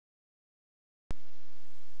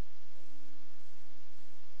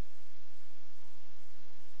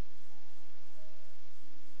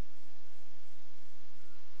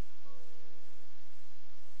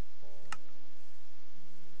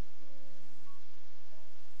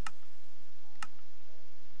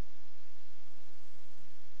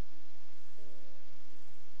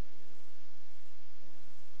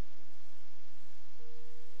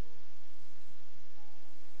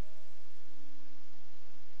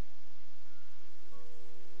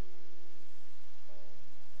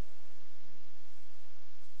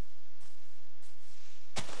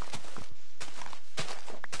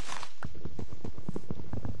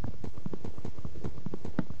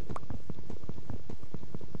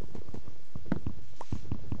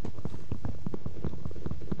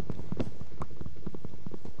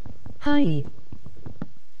Hi.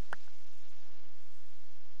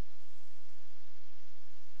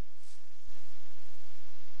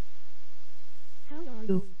 How are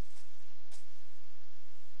you?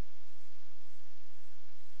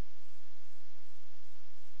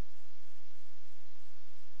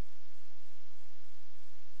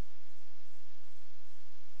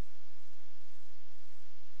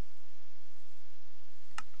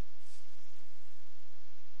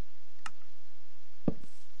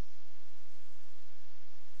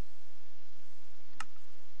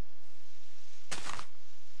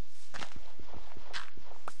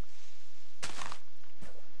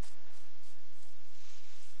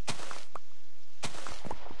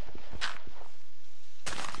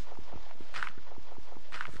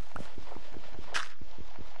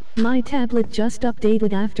 My tablet just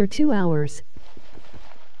updated after 2 hours.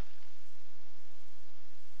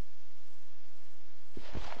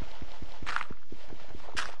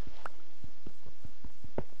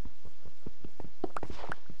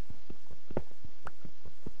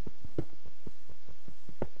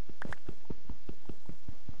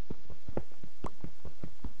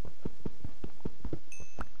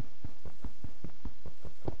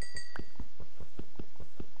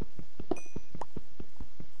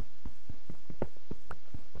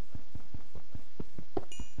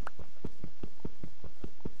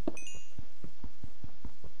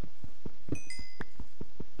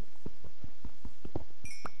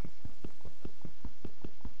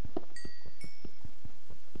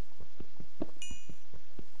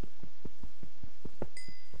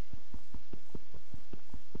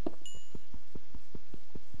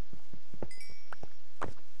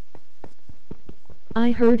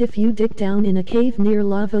 I heard if you dig down in a cave near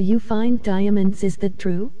lava you find diamonds, is that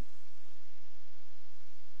true?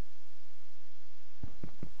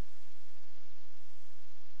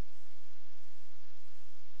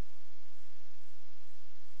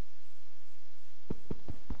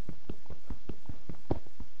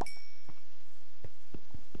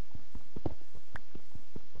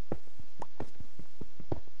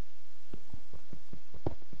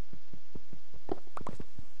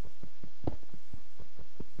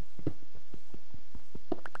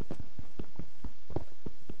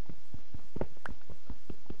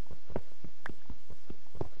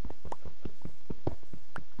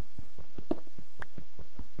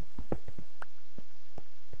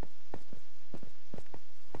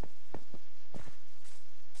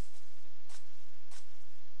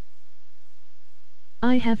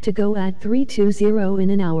 I have to go at 3:20 in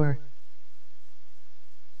an hour.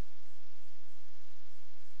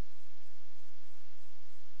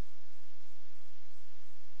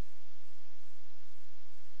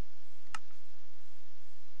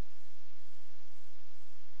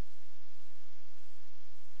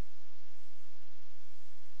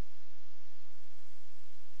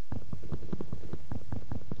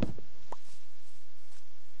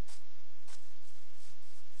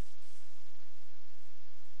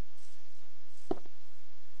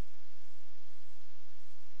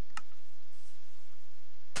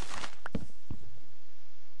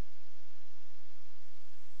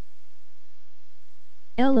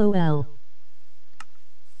 LOL.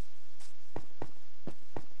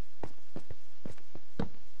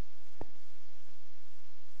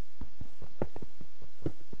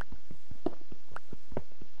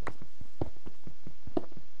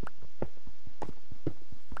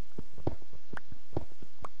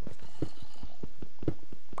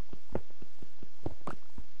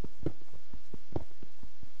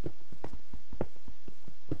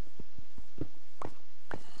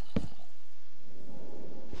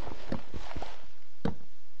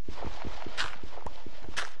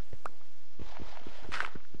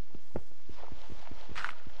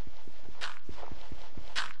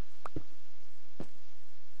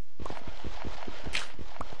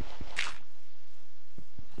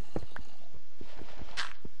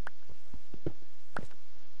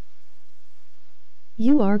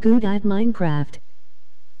 You are good at Minecraft.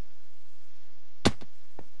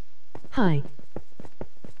 Hi.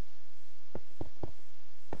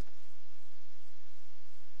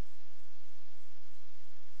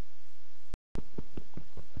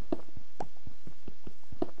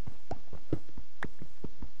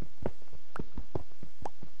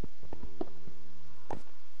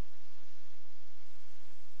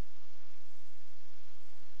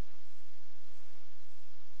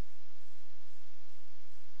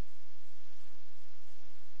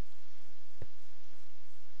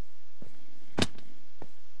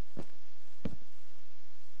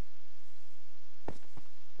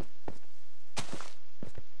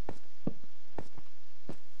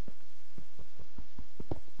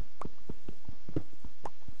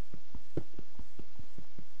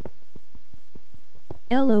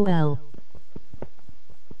 LOL.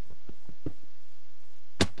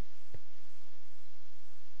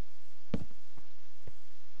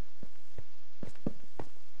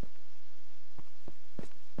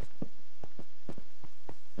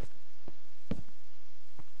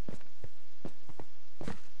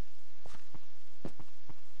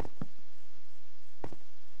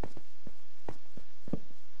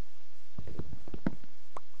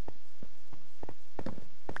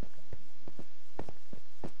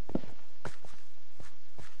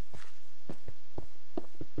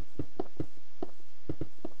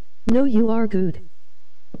 No, you are good.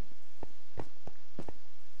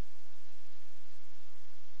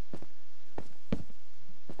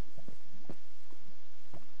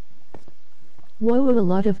 Whoa, a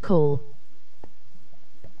lot of coal.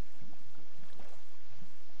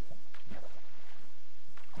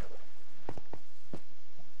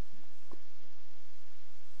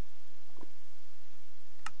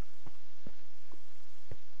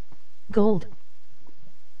 Gold.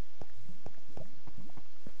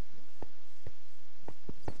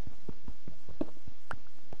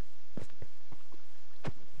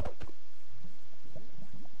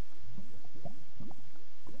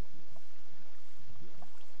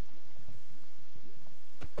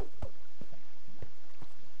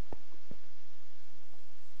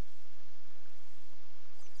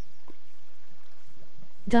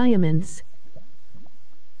 Diamonds.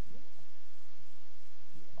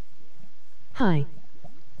 Hi.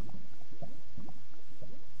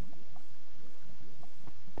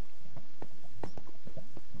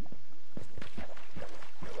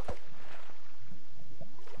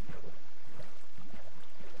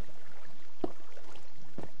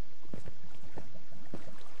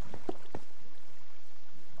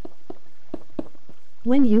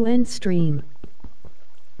 When you end stream.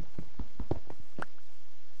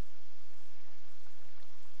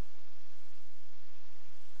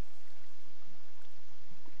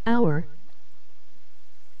 Hour.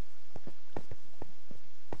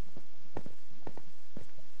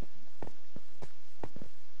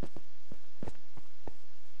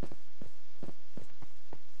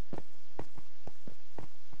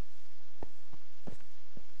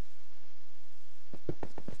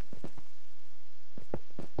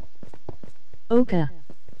 Oka.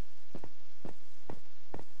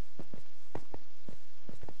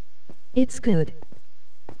 It's good.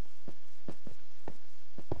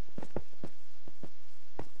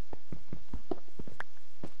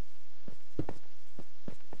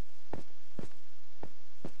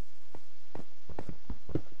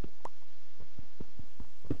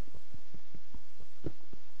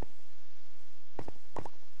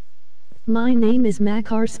 My name is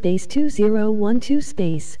Makar space 2012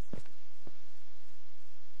 space.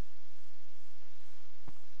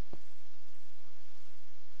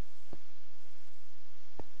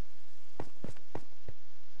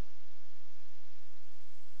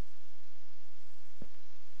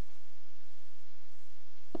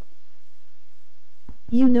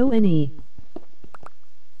 You know any.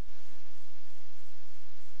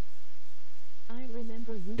 I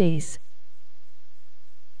remember you. Base.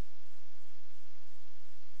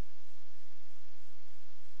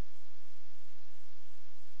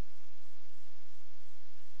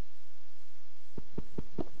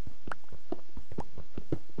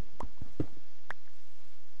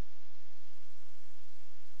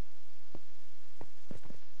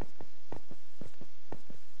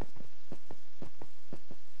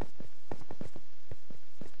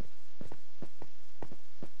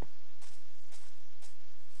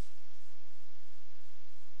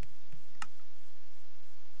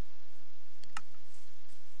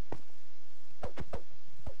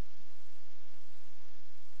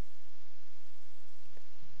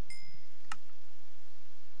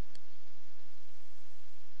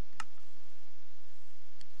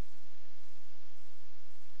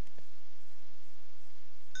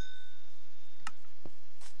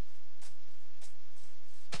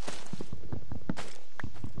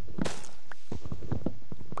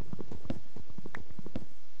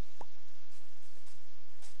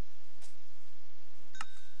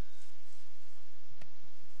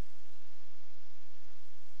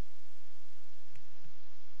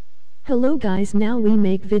 Hello guys, now we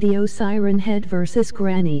make video Siren Head vs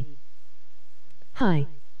Granny. Hi.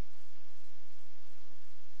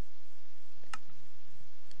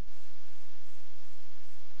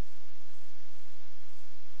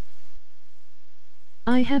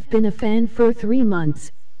 I have been a fan for 3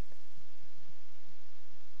 months.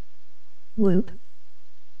 Whoop.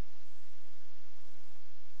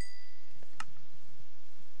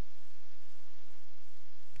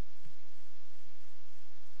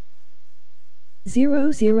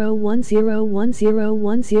 0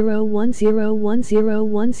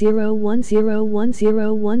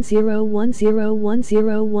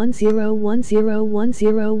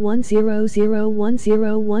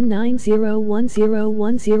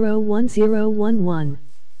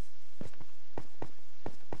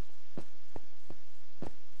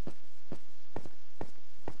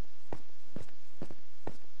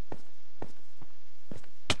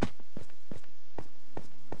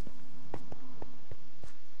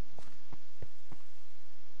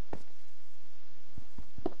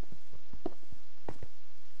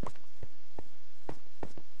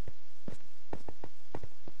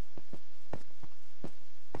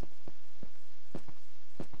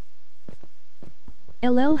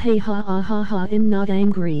 LL hey ha ha ha ha, I'm not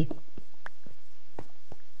angry.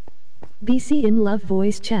 BC in love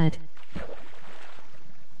voice chat.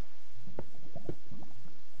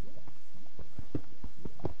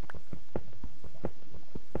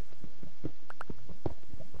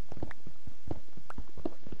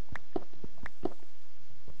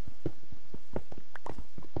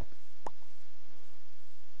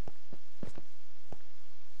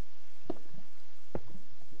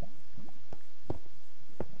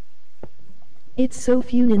 It's so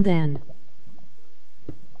funin' then.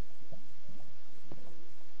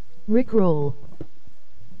 Rickroll.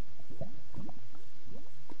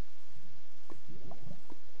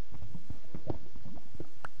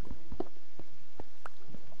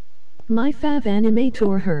 My fav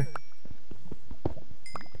animator her.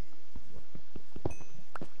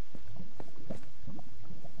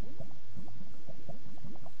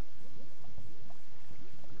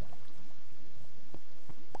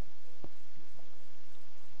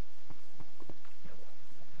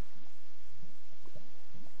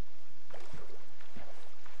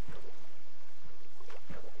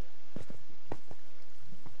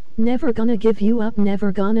 Never gonna give you up,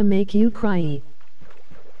 never gonna make you cry.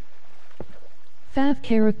 Fav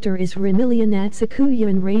character is Remilia Natsukuya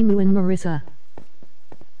and Reimu and Marissa.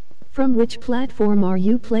 From which platform are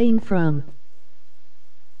you playing from?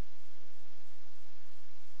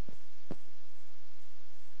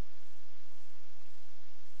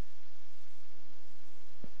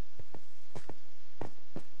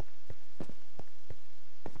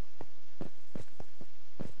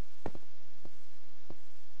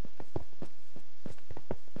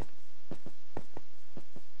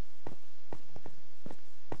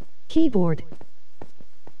 Keyboard.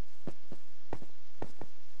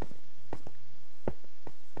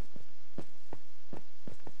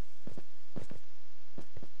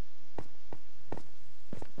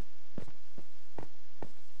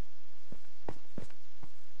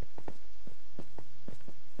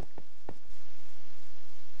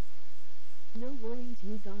 No worries,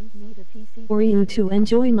 you don't need a PC for you to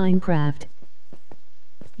enjoy Minecraft.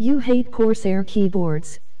 You hate Corsair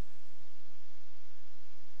keyboards.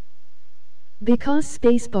 Because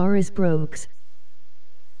spacebar is broke.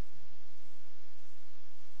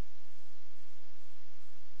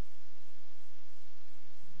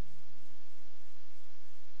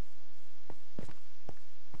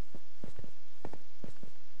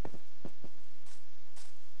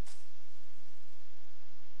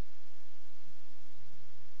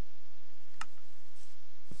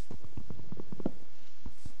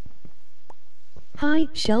 Hi,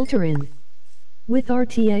 Shelterin. With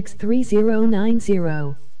RTX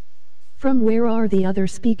 3090. From where are the other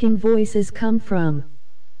speaking voices come from?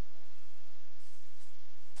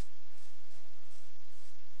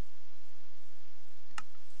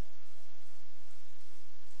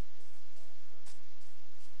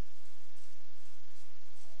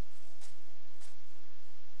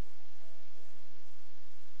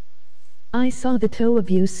 I saw the two of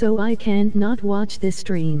you, so I can't not watch this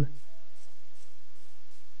stream.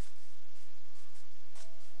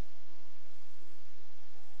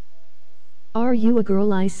 Are you a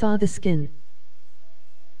girl? I saw the skin.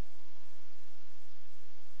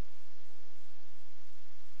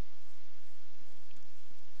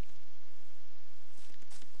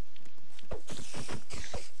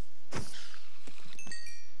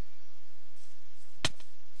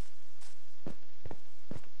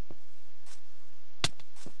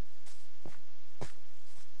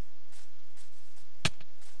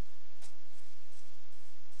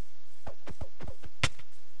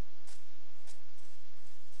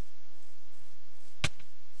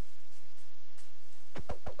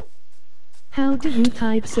 How do you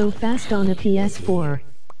type so fast on a PS4?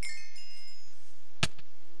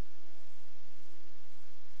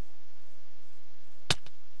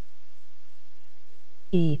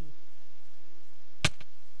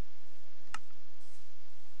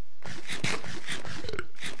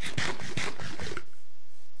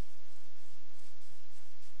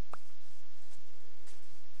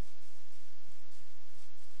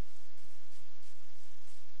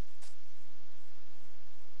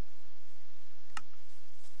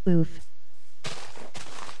 Oof.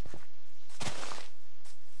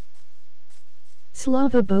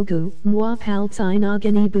 Slava Bogu, moi paltsai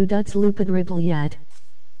nogani buduts lupadriblyad.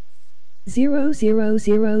 0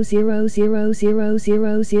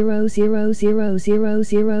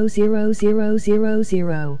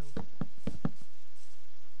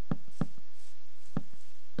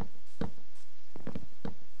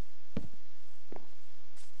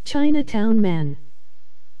 Chinatown Man.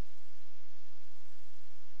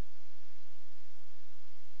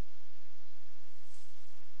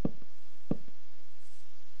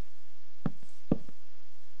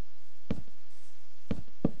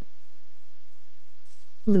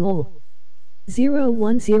 Lol. 0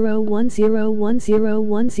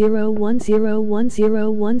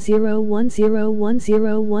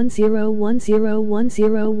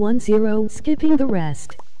 skipping the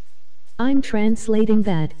rest. I'm translating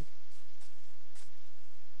that.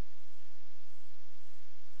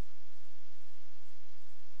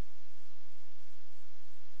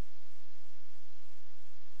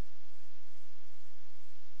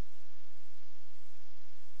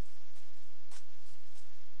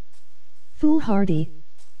 Foolhardy.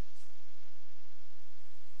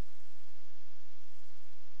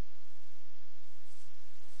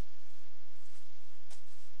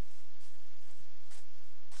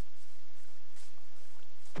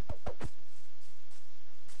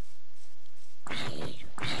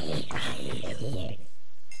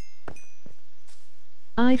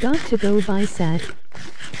 I got to go buy sat.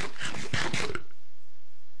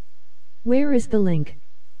 Where is the link?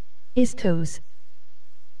 Istos.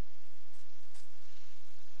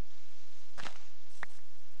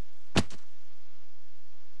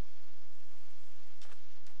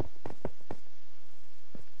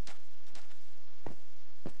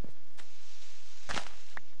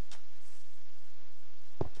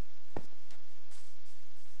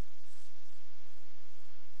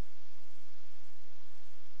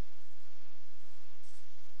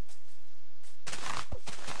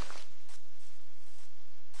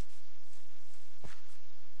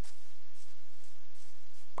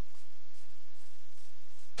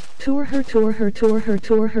 Tour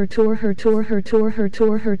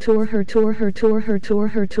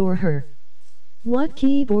her. What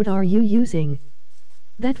keyboard are you using?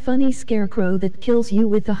 That funny scarecrow that kills you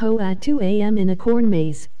with the hoe at 2 a.m. in a corn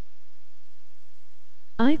maze.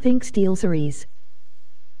 I think SteelSeries.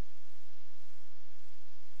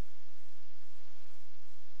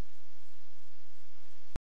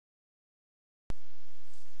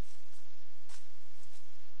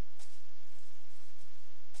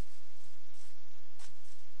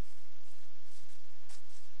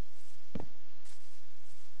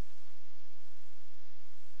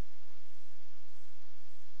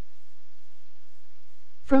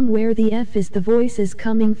 From where the F is the voice is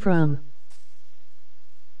coming from.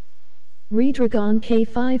 Redragon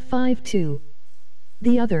K552.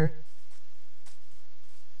 The other.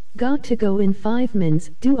 Got to go in 5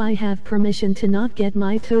 mins. Do I have permission to not get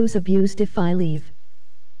my toes abused if I leave?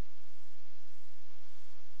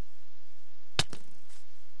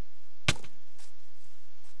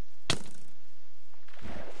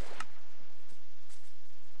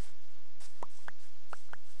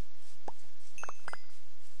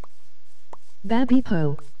 Babby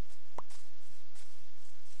Po.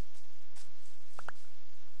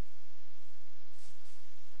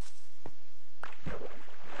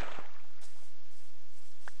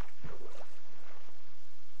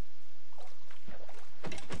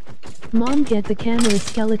 Mom, get the camera.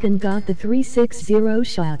 Skeleton got the 360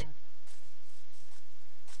 shot.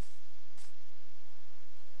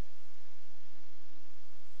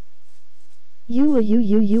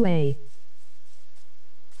 UA.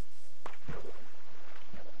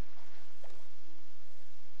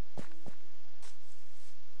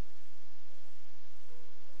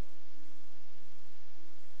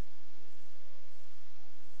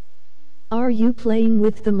 Are you playing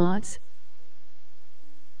with the mods?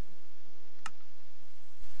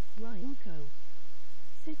 Ryanko.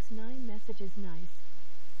 69 messages nice.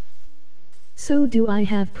 So do I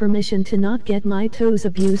have permission to not get my toes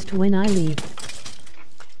abused when I leave?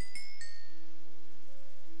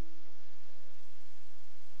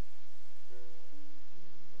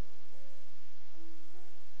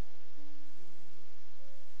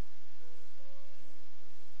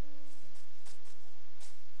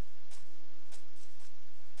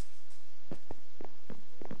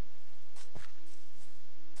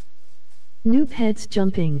 New pets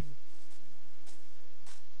jumping.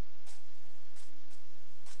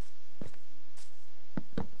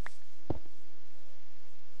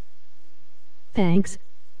 Thanks.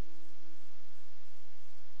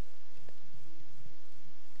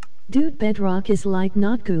 Dude, bedrock is like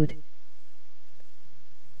not good.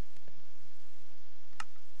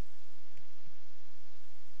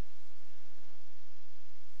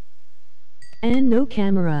 And no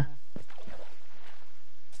camera.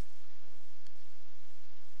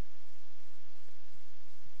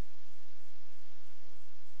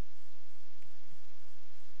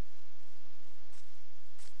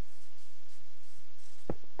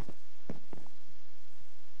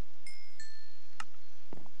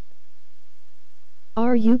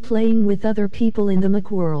 Are you playing with other people in the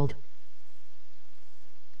McWorld?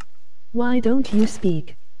 Why don't you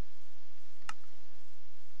speak?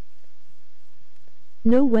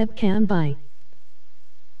 No webcam, bye.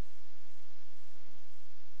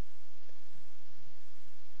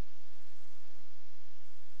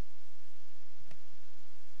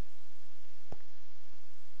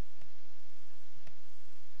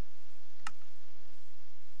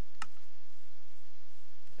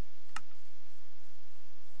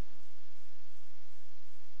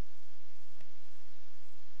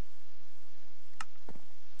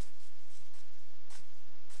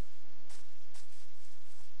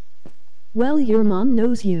 Well, your mom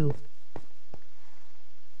knows you.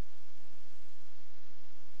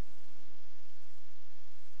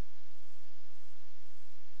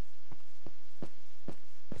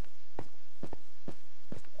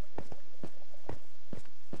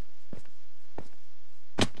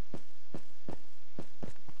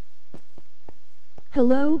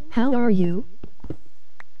 Hello, how are you?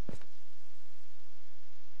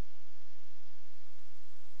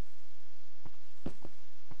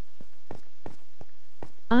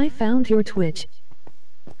 I found your Twitch.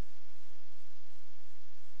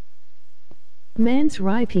 Man's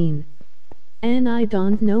ripine. And I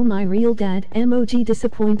don't know my real dad, emoji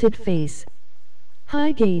disappointed face.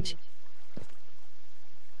 Hi Gage.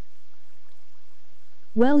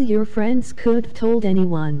 Well, your friends could've told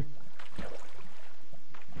anyone.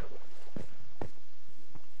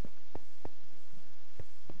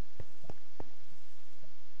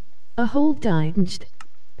 A whole dinged.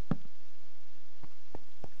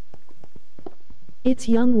 It's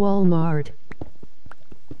young Walmart.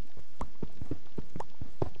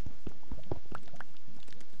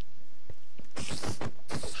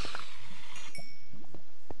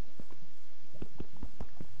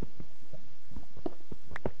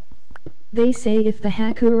 They say if the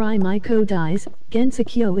Hakurai Maiko dies,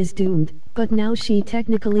 Gensokyo is doomed, but now she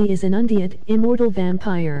technically is an undead, immortal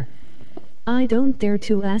vampire. I don't dare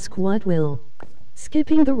to ask what will.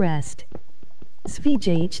 Skipping the rest.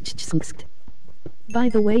 Svijajchchskst. By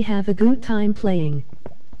the way, have a good time playing.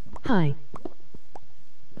 Hi.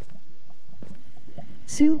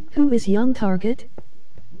 Sue, who is young target?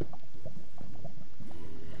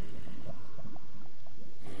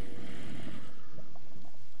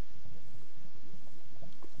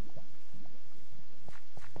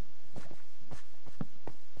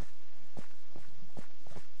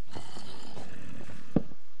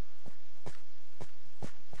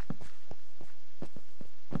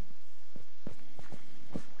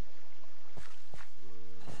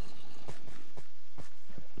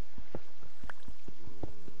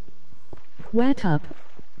 What up?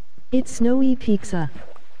 It's Snowy Pizza.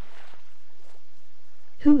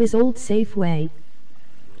 Who is old Safeway?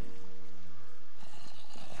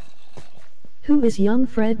 Who is young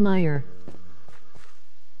Fred Meyer?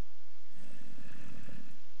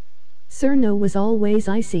 Cerno was always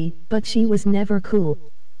icy, but she was never cool.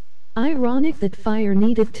 Ironic that fire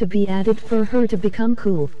needed to be added for her to become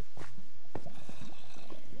cool.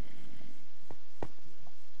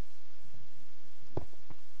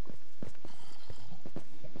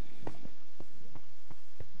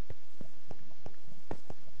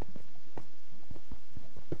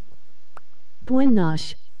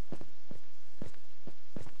 Buenas.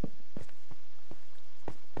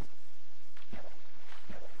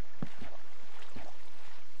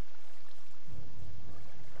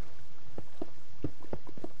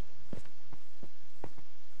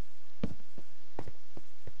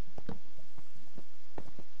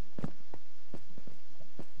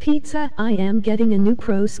 Pizza, I am getting a new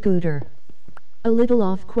pro scooter. A little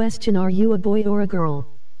off question, are you a boy or a girl?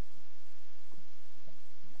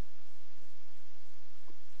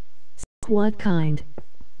 What kind?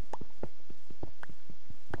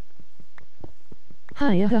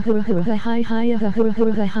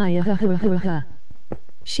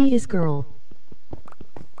 She is girl.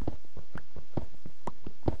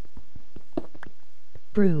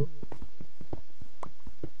 Brew.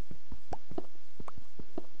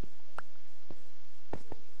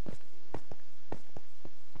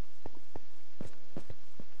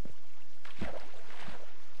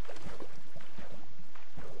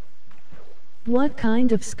 What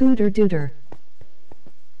kind of scooter dooter?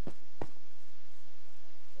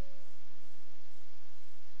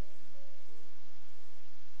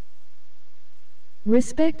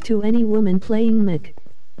 Respect to any woman playing Mick.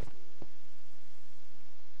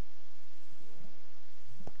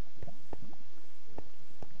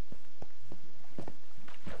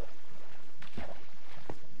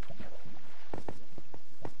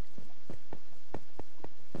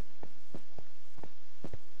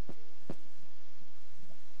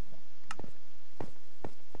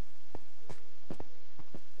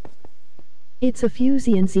 It's a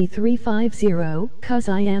Fusion Z350, cause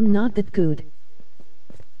I am not that good.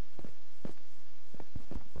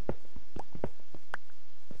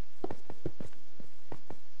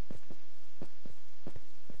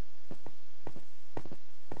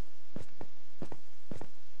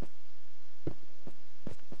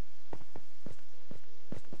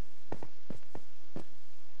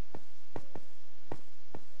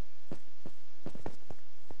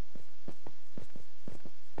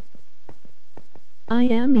 I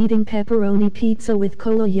am eating pepperoni pizza with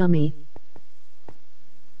cola, yummy.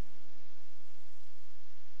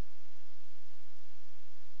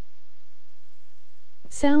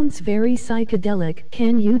 Sounds very psychedelic,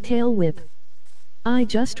 can you tail whip? I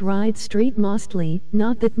just ride street mostly,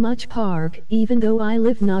 not that much park, even though I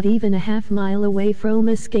live not even a half-mile away from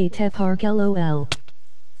a skate park, lol.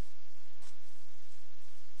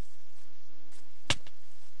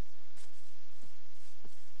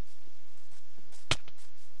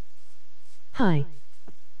 Hi.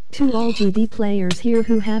 To all GD players here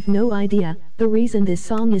who have no idea, the reason this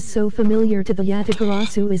song is so familiar to the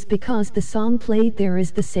Yatagarasu is because the song played there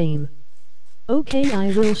is the same. Okay,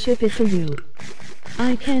 I will ship it to you.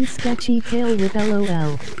 I can sketchy tail with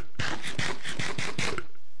lol.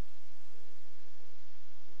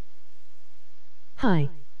 Hi.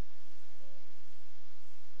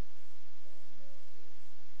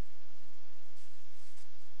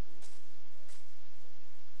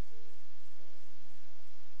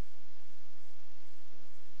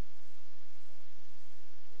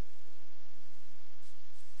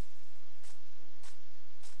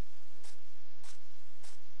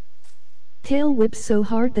 Tail whips so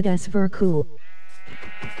hard that that's ver cool.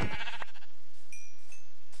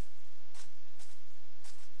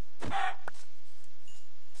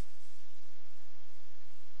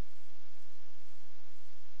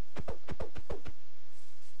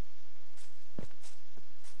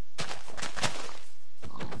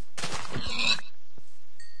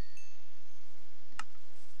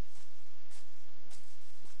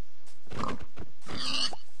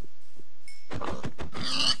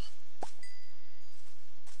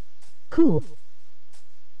 Cool.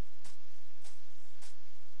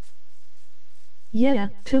 Yeah,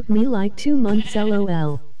 took me like 2 months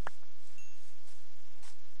lol.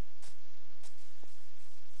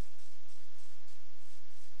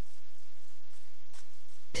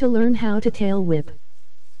 To learn how to tail whip.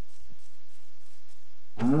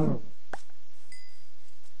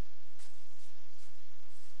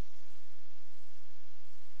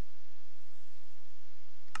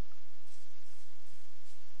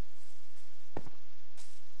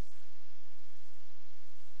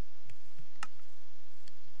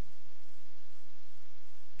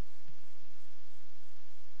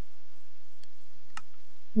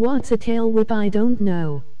 What's a tail whip? I don't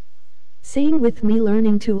know. Same with me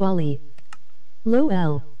learning to ollie.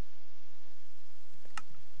 Lol.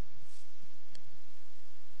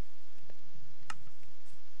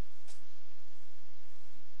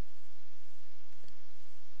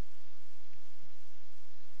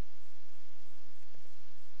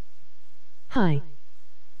 Hi.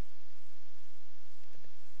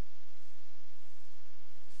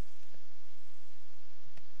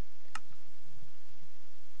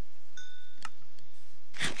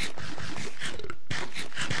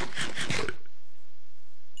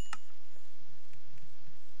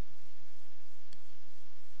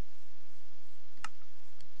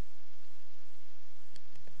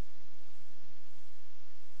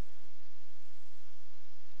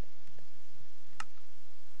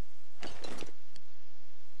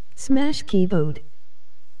 Smash keyboard.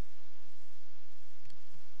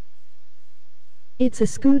 It's a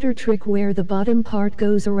scooter trick where the bottom part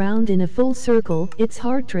goes around in a full circle. It's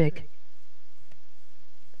hard trick.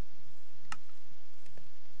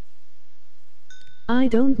 I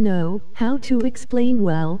don't know how to explain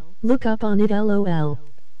well, look up on it lol.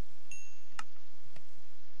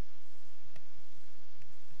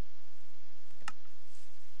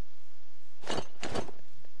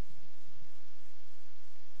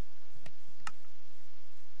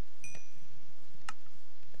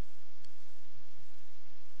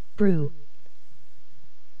 brew.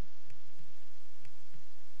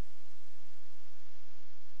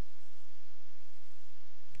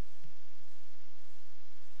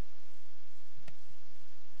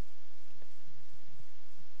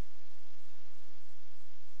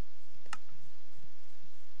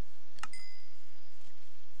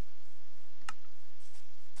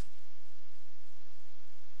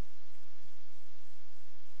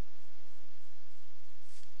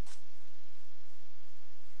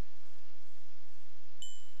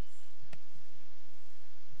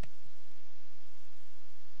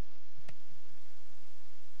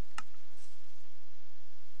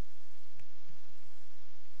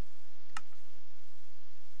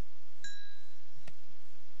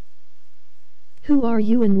 Who are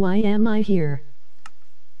you and why am I here?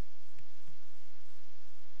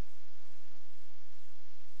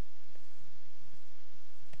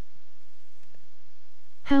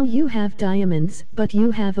 How you have diamonds, but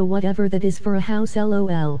you have a whatever that is for a house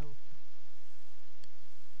lol.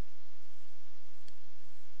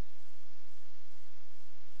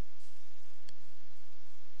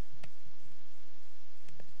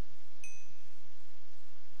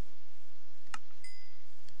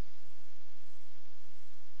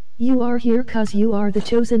 You are here 'cause you are the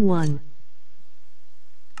chosen one.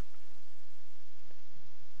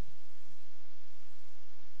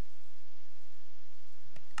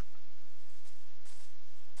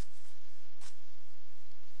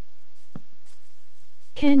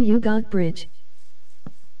 Can you got bridge?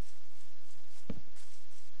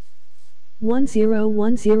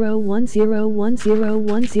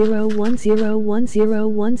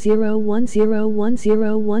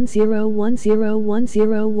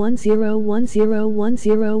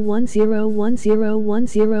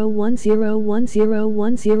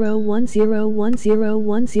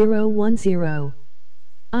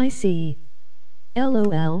 I see.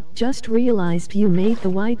 LOL, just realized you made the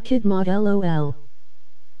white kid mod LOL.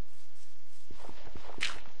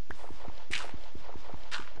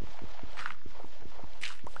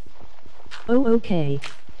 Oh okay.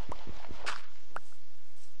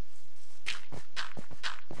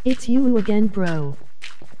 It's you again bro.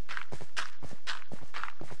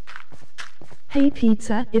 Hey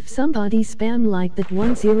pizza, if somebody spam like that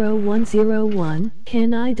 10101,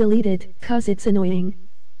 can I delete it, 'cause it's annoying?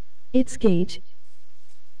 It's Gage.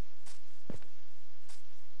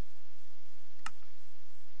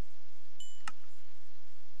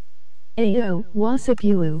 Ayo, what's up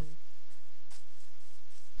you?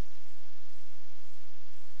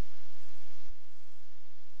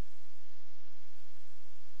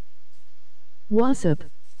 What's up?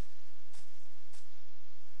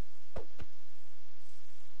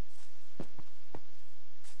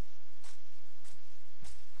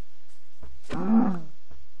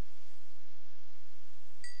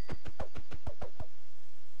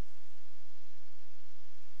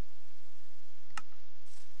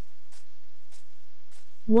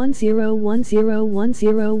 One zero one zero one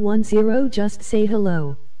zero 10101010 just say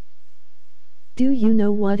hello. Do you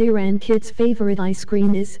know what Iran kid's favorite ice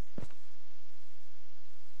cream is?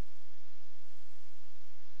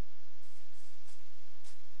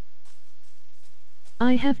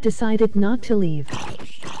 I have decided not to leave.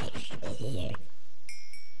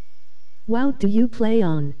 Wow, do you play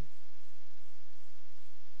on?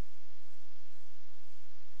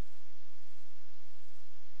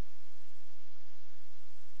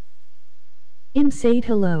 Said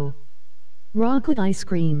hello. Rocket ice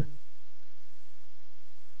cream.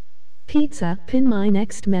 Pizza, pin my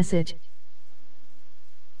next message.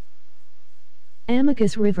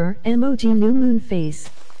 Amicus River, emoji new moon face.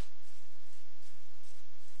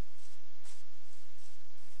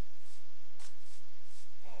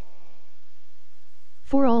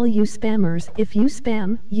 For all you spammers, if you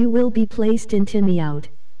spam, you will be placed in Timmy out.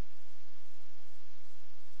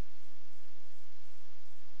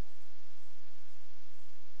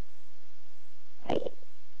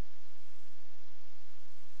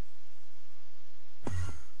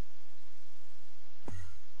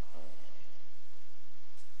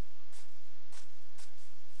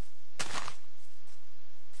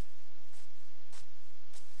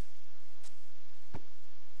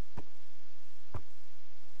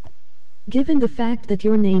 Given the fact that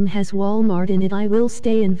your name has Walmart in it, I will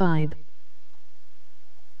stay in vibe.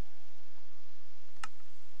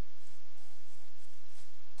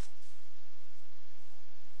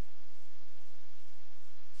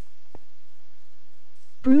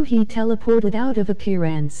 Brew, he teleported out of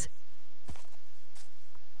appearance.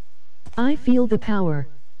 I feel the power.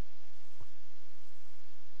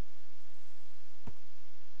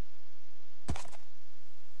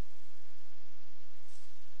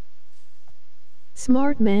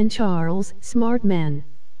 Smart man Charles, smart man.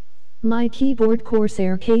 My keyboard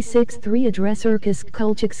Corsair K63 address Irkutsk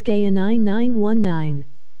Kulchikskaya 9919.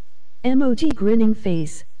 Emoji grinning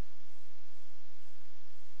face.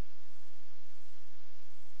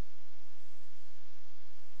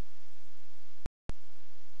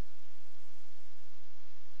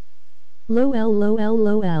 LOL LOL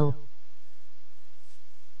LOL.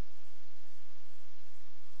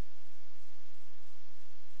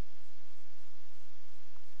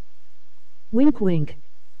 Wink wink.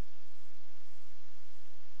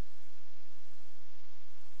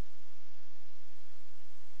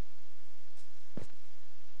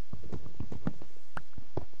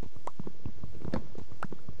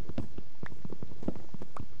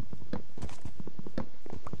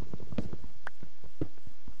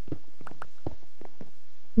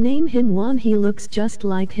 Name him Juan, he looks just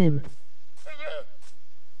like him.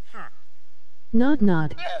 Not.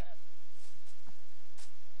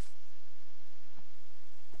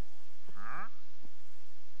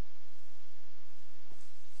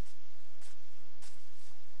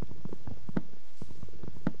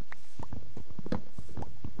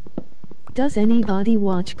 Does anybody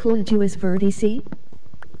watch Claudius Vertice?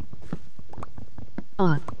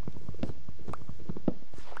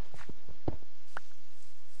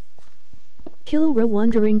 Kill a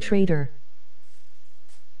wandering traitor.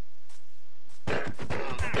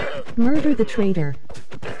 Murder the traitor.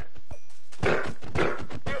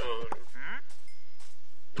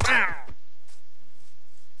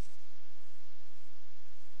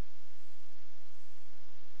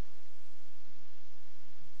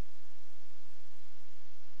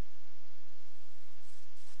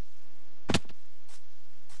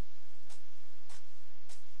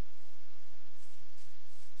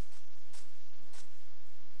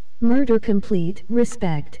 Murder complete,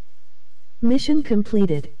 respect. Mission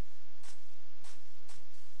completed.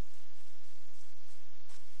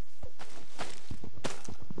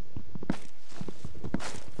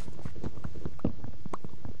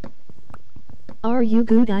 Are you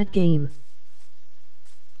good at game?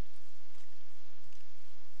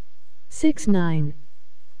 6-9.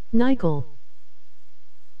 Nickel.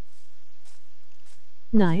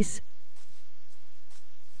 Nice.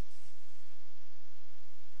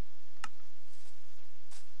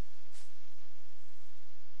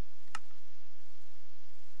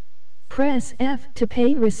 Press F to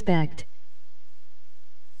pay respect.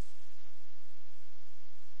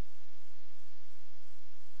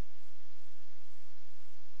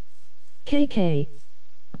 KK.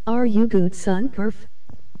 Are you good, son? Perf.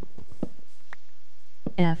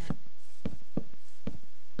 F.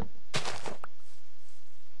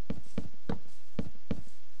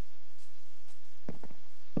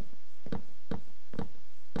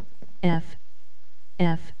 F.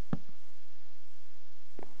 F.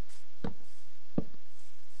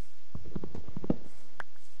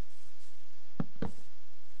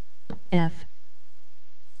 F.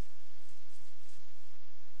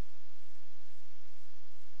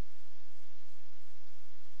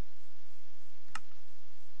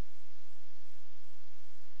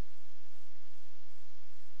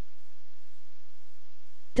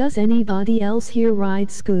 Does anybody else here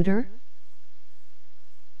ride scooter?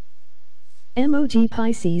 Emoji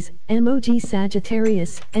Pisces, Emoji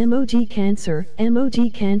Sagittarius, Emoji Cancer,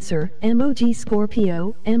 Emoji Cancer, Emoji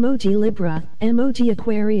Scorpio, Emoji Libra, Emoji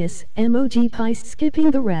Aquarius, Emoji Pisces.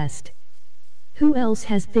 Skipping the rest. Who else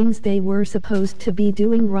has things they were supposed to be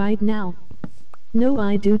doing right now? No,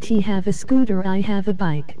 I do have a scooter, I have a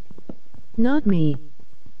bike. Not me.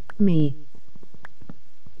 Me.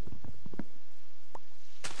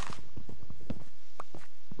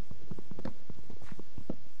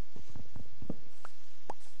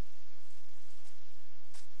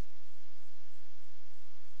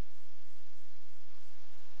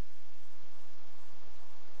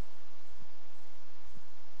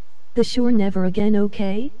 The shore never again,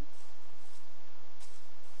 okay?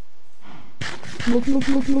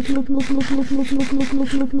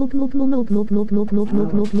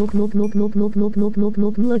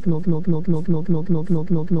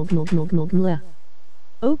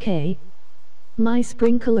 Okay. My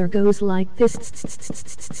sprinkler goes like this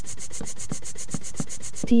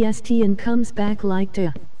TST and comes back like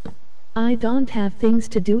da. I don't have things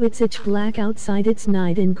to do, it's itch black outside, it's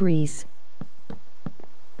night in Greece.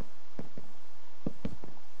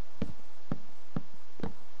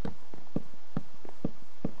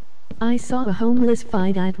 I saw a homeless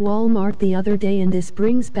fight at Walmart the other day and this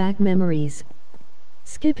brings back memories.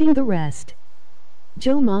 Skipping the rest.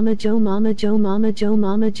 Joe Mama Joe Mama Joe Mama Joe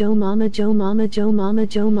Mama Joe Mama Joe Mama Joe Mama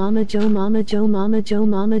Joe Mama Joe Mama Joe Mama Joe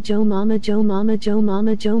Mama Joe Mama Joe Mama Joe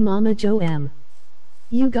Mama Joe Mama Joe M.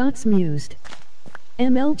 You got smused.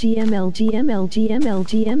 MLG MLG MLG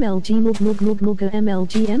MLG MLG mug mug mug mug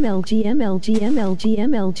MLG MLG MLG MLG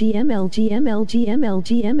MLG MLG MLG MLG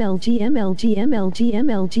MLG MLG MLG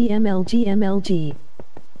MLG MLG MLG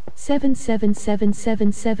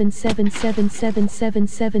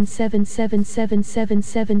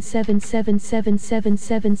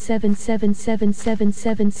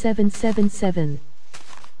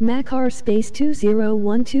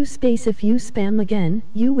If you spam again,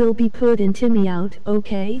 you will be put in Timmy out,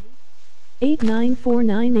 okay?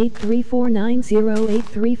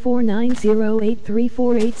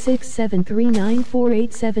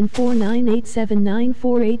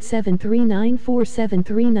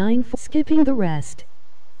 skipping the rest.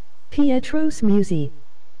 Pietros Musi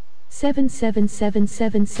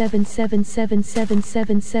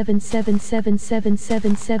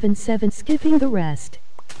 7777777777777777777 skipping the rest.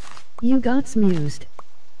 You got smused.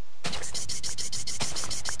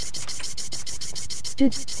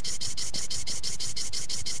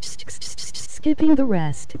 Skipping the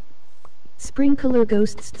rest. Sprinkler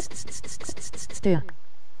ghosts.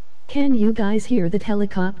 Can you guys hear that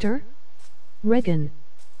helicopter? Regan.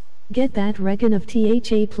 Get that Regan of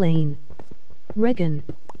THA plane. Regan.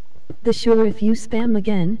 The sure if you spam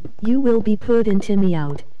again, you will be put in Timmy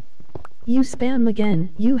out. You spam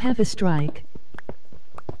again, you have a strike.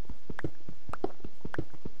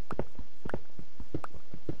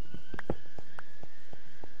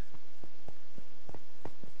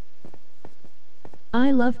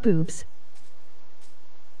 I love boobs.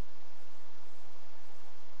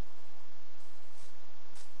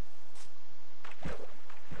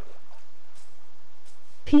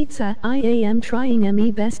 Pizza, I am trying me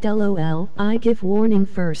best lol, I give warning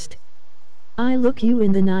first. I look you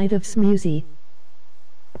in the night of smusy.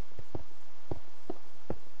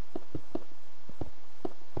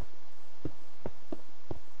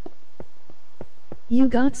 You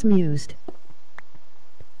got smused.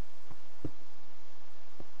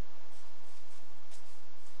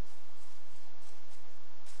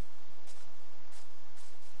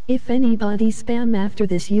 If anybody spam after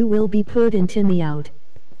this you will be put in Timmy out.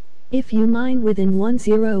 If you mine within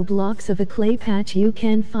 10 blocks of a clay patch you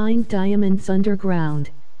can find diamonds underground.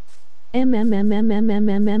 Skipping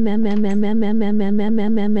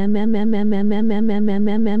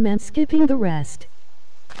the rest.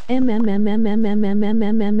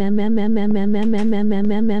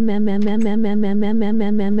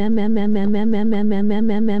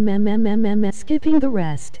 Skipping the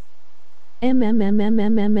rest.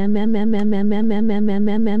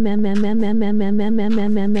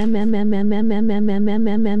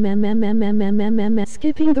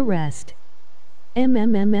 Skipping the rest.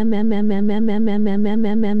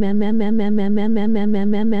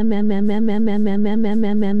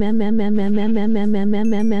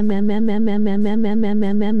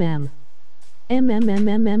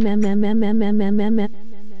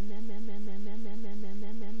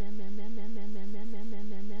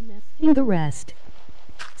 The rest.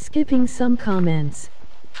 Skipping some comments.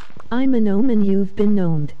 I'm a gnome and you've been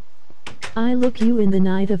gnomed. I look you in the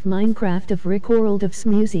night of Minecraft of Rick World of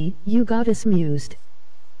Smusy, you got us mused.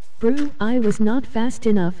 Brew, I was not fast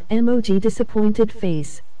enough, emoji disappointed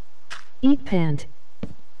face. Eat pant.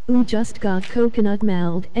 Ooh just got coconut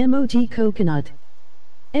mailed, emoji coconut.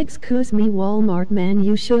 Excuse me Walmart man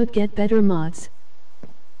you should get better mods.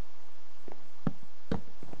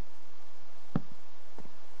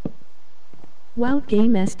 What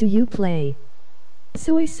game s do you play?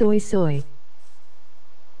 Soy soy soy.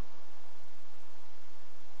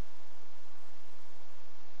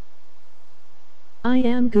 I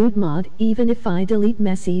am good mod, even if I delete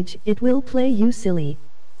message, it will play you silly.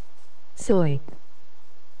 Soy.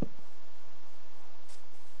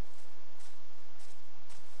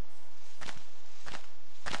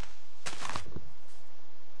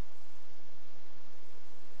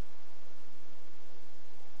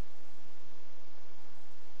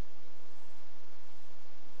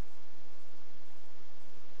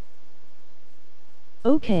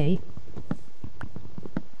 Okay.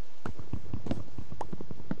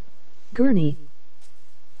 Gurney.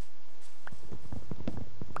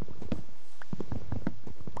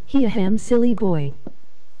 He a ham silly boy.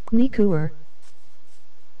 Nikuer.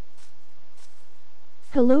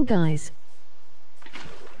 Hello guys.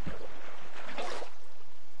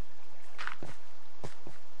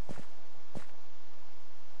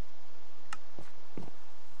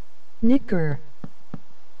 Nicker.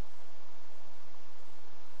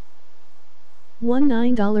 One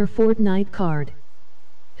 $9 Fortnite card.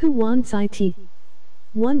 Who wants it?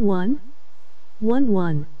 1-1?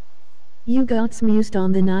 1-1. You got smused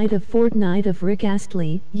on the night of Fortnite of Rick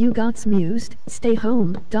Astley. You got smused. Stay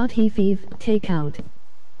home. He thieve. Take out.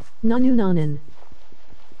 Nanu nanan.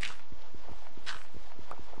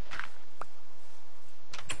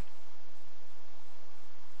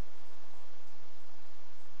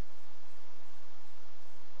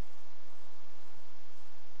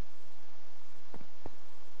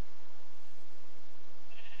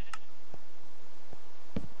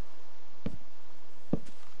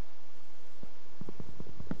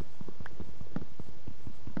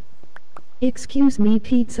 Excuse me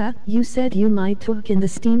pizza, you said you might talk in the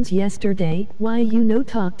steams yesterday, why you no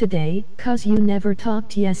talk today, cause you never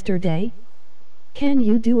talked yesterday? Can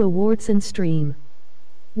you do a warts and stream?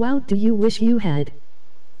 Wow, do you wish you had?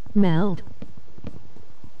 Meld.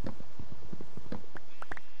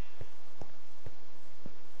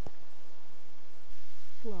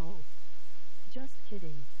 Lol. Just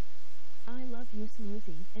kidding. I love you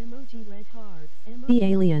smoothie, emoji red heart, emoji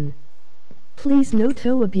alien. Please no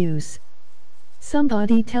toe abuse.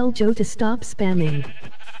 Somebody tell Joe to stop spamming.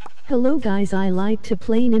 Hello guys, I like to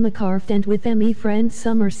play Nimicarft and with me friend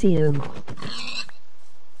Summer Seum.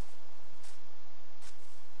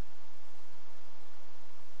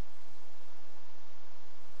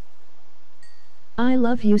 I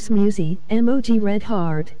love you smoothie, emoji red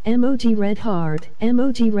heart, emoji red heart,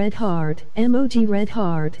 emoji red heart, emoji red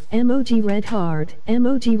heart, emoji red heart,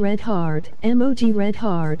 emoji red heart, emoji red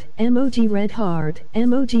heart, emoji red heart,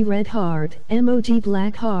 emoji red heart, emoji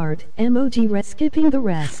black heart, emoji red. Skipping the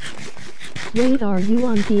rest. Wait, are you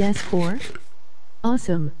on PS4?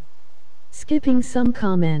 Awesome. Skipping some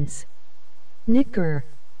comments. Knicker.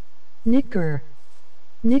 Knicker.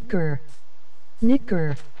 Knicker.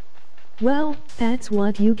 Knicker. Well, that's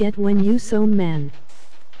what you get when you so man.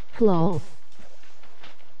 Lol.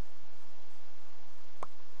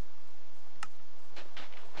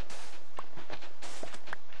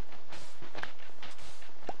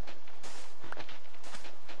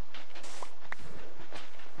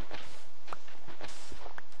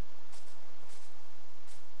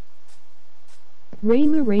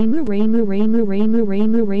 Ramu Ramu Ramu Ramu Ramu Ramu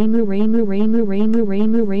Ramu Ramu Ramu Ramu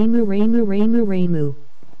Ramu Ramu Ramu Ramu Ramu.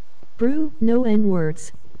 Brew, no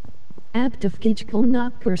N-words. Abdufgijkol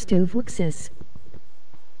not Perstuvwixis.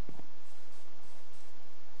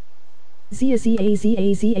 Z.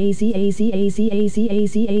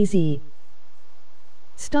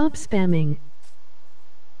 Stop spamming.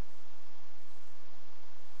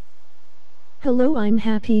 Hello, I'm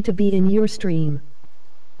happy to be in your stream.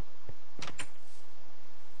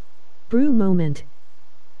 Brew moment.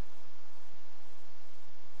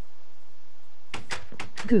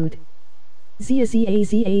 Good.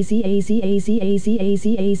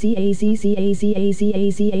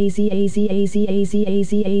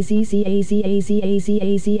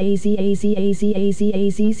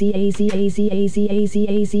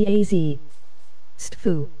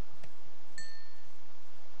 Stfu.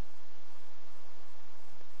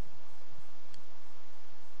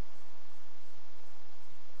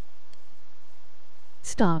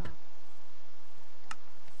 Stop.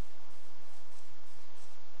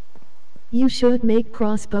 You should make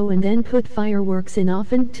crossbow and then put fireworks in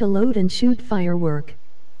often to load and shoot firework.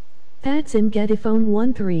 That's in Getiphone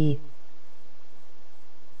 1-3.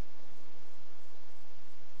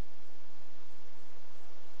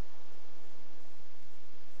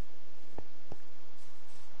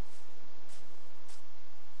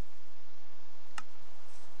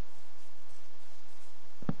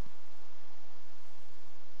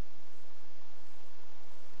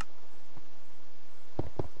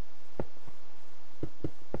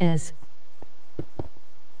 As.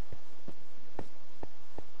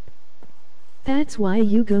 That's why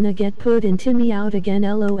you gonna get put into me out again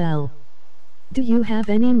lol. Do you have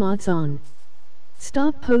any mods on?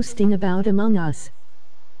 Stop posting about Among Us.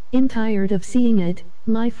 I'm tired of seeing it,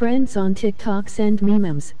 my friends on TikTok send me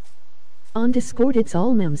memes. On Discord it's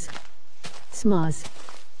all memes. Smoz.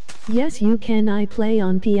 Yes you can, I play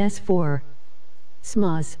on PS4.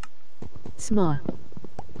 Smoz. Sma.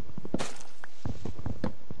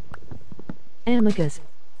 Amicus.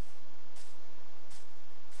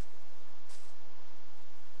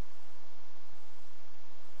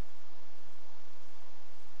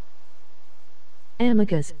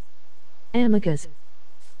 Amicus. Amicus.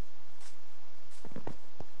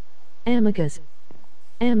 Amicus.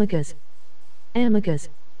 Amicus. Amicus.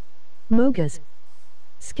 Mogus.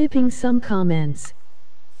 Skipping some comments.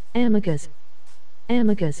 Amicus.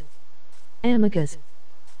 Amicus. Amicus.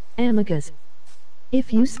 Amicus.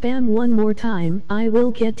 If you spam one more time, I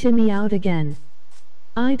will get Timmy out again.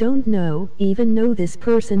 I don't even know this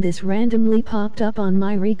person. This randomly popped up on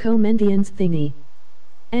my recommendations thingy.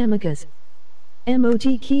 Amicus.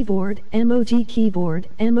 Emoji keyboard, emoji keyboard,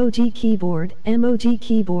 emoji keyboard, emoji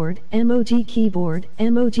keyboard, emoji keyboard,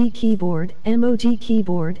 emoji keyboard, emoji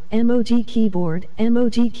keyboard, emoji keyboard,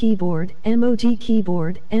 emoji keyboard, emoji keyboard, emoji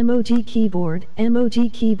keyboard, emoji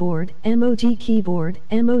keyboard, emoji keyboard,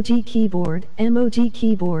 emoji keyboard, emoji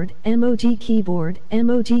keyboard, emoji keyboard,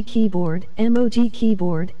 emoji keyboard, emoji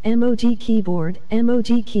keyboard, emoji keyboard,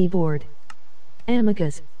 emoji keyboard.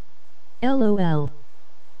 Amicus. LOL.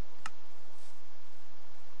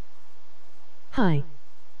 Hi.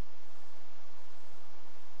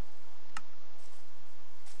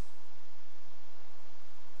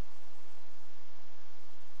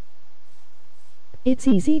 It's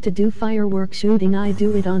easy to do firework shooting. I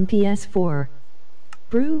do it on PS4.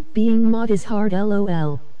 Brew, being mod is hard.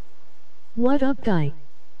 LOL. What up, guy?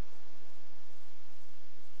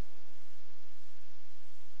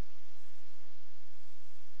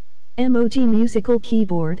 Emoji musical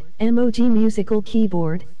keyboard, emoji musical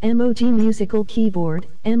keyboard, emoji musical keyboard,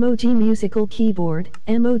 emoji musical keyboard,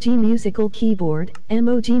 emoji musical keyboard,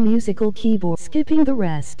 emoji musical keyboard. Skipping the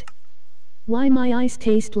rest. Why my eyes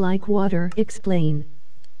taste like water? Explain.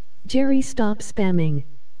 Jerry, stop spamming.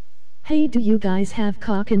 Hey, do you guys have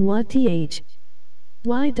cock and what th?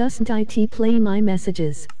 Why doesn't it play my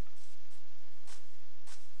messages?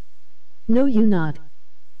 No, you not.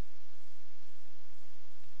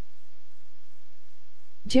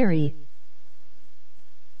 Jerry.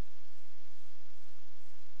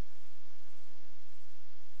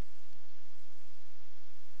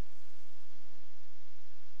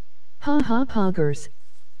 Ha ha poggers.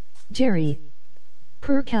 Jerry.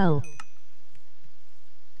 Per cal.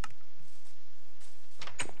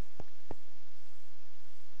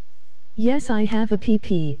 Yes, I have a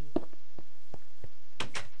PP.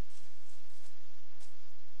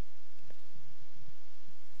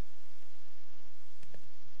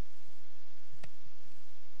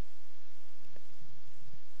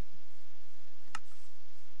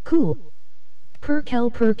 Cool. Per cal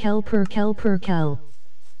per cal per cal per cal.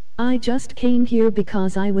 I just came here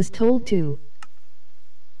because I was told to.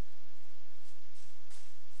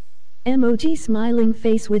 Emoji smiling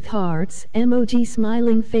face with hearts, emoji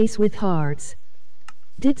smiling face with hearts.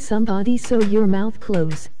 Did somebody sew your mouth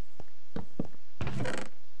close?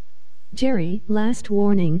 Jerry, last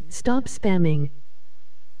warning, stop spamming.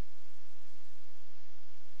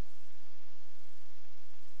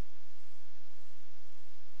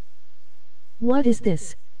 What is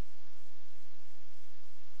this?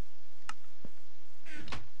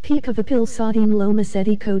 Pikavapil sodine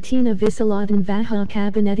lomaseti cotina visiladen vaha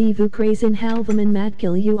cabinetti vukrasin halvaman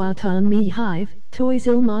matkil uatan me hive,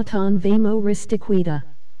 toisil matan vamo ristiquita.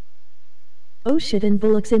 Oh shit, and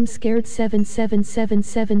bullocks, I'm scared.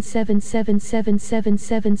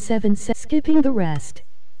 77777777777. Skipping the rest.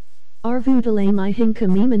 Arvudale my hinka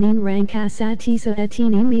mimanin rankasatisa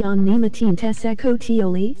etini mion nimatin teseko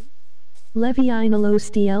tioli? Leviinalo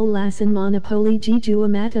stiel lassen monopoli jiju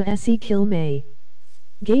amata esi kilme.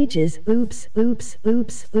 Gauges, oops, oops,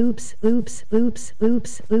 oops, oops, oops, oops,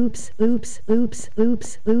 oops, oops, oops, oops, oops,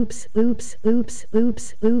 oops, oops, oops, oops,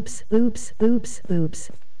 oops, oops, oops, oops.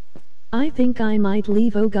 I think I might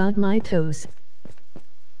leave. Oh god, my toes.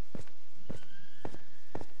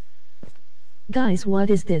 Guys, what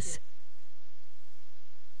is this?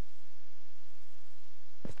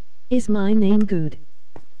 Is my name good?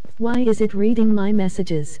 Why is it reading my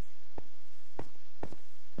messages?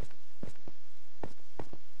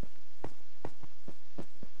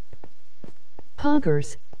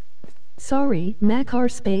 Poggers. Sorry,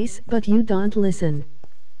 Macar space, but you don't listen.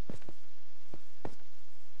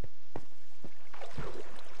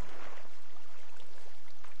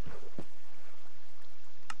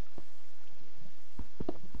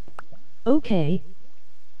 Okay.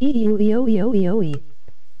 Eoe.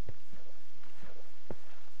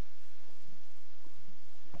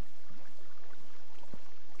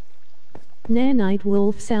 Nanite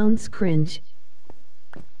wolf sounds cringe.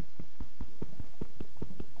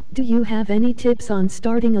 Do you have any tips on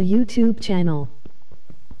starting a YouTube channel?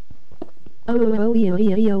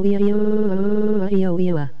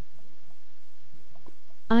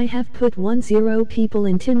 I have put 10 people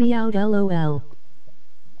in Timmy out. LOL.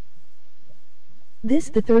 This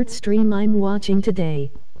the third stream I'm watching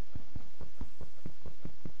today.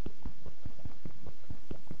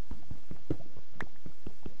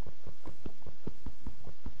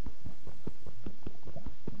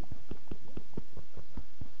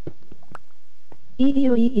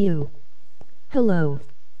 EU. Hello.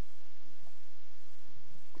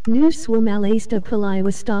 Nu swimalaista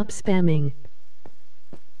paliwa stop spamming.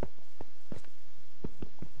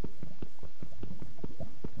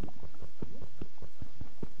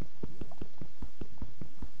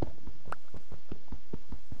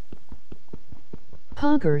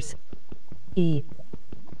 Poggers. E.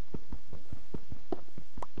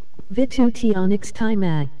 Vitutionix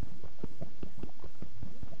Timag.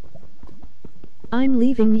 I'm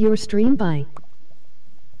leaving your stream by.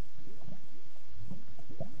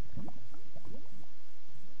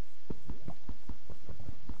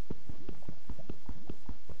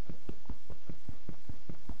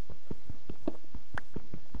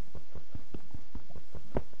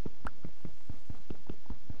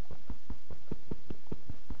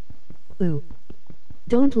 Ooh.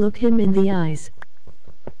 Don't look him in the eyes.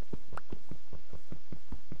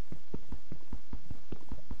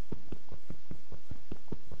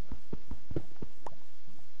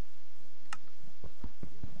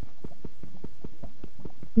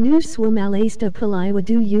 Nu swimalaista paliwa,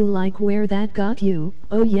 do you like where that got you?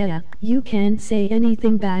 Oh yeah, you can't say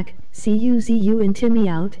anything back, CUZU and Timmy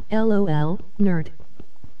out, LOL, nerd.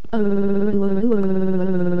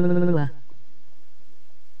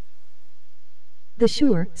 The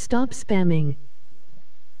sure, stop spamming.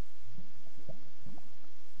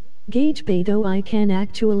 Gage Beto, I can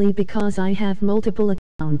actually because I have multiple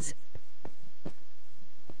accounts.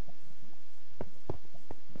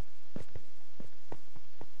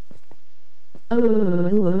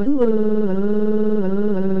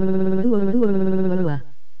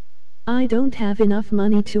 I don't have enough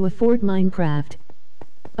money to afford Minecraft.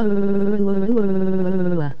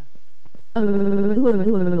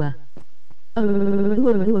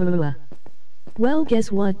 Well,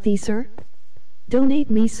 guess what, sir? Donate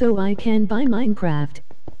me so I can buy Minecraft.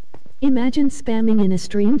 Imagine spamming in a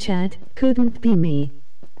stream chat, couldn't be me.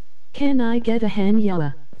 Can I get a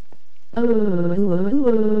Hanyawa?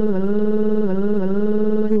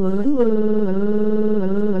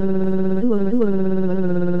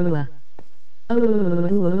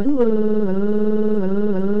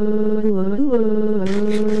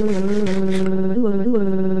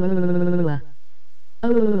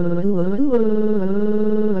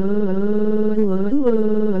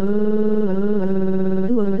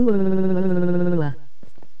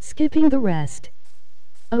 Skipping the rest.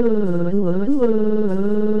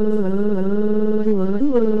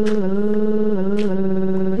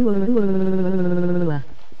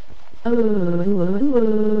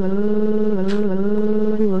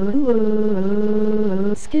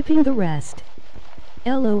 Skipping the rest.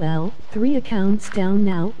 LOL, 3 accounts down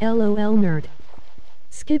now, LOL nerd.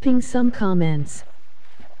 Skipping some comments.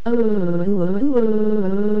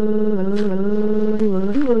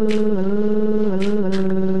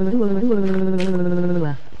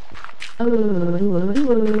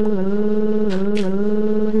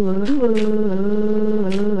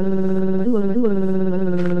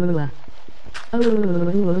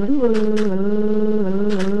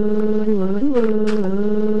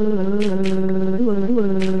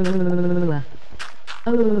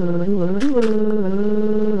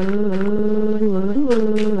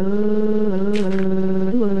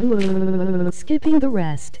 Skipping the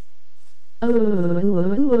rest.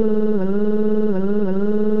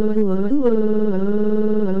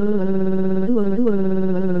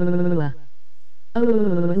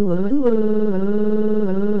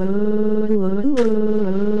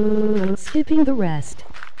 Skipping the rest.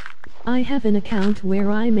 I have an account where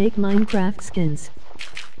I make Minecraft skins.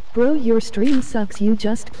 Bro, your stream sucks, you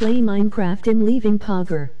just play Minecraft. I'm leaving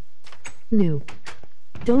Pogger. Nu.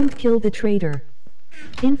 Don't kill the traitor.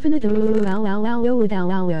 Infinite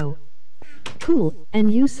Cool,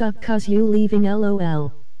 and you suck cause you leaving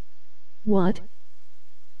LOL. What?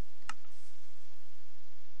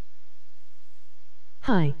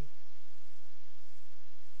 Hi.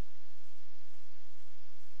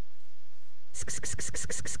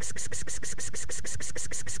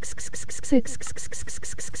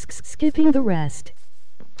 Skipping the rest.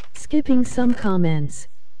 Skipping some comments.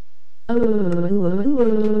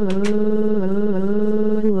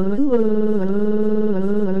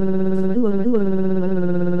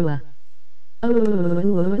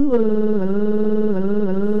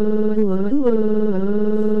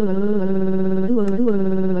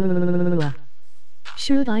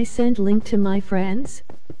 Should I send link to my friends?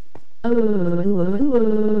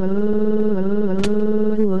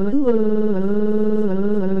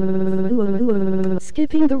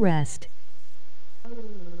 Skipping the rest.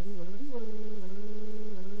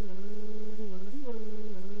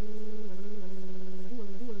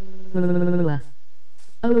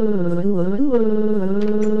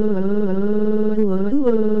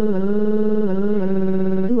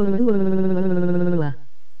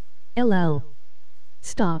 LL.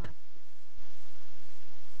 Stop.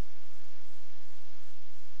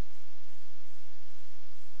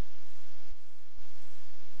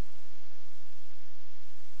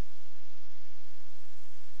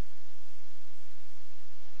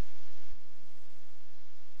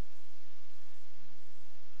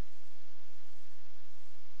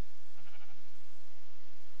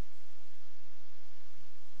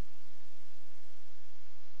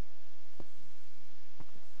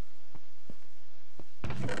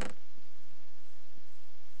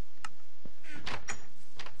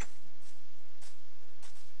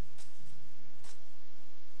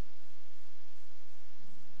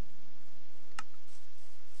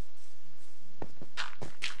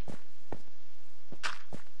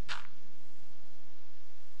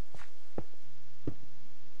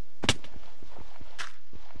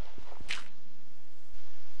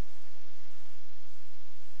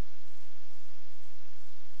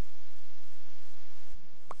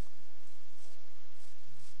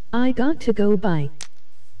 I got to go by.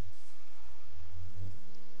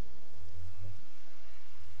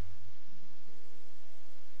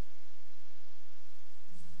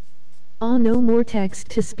 Ah, no more text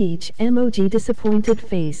to speech emoji disappointed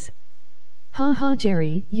face. Haha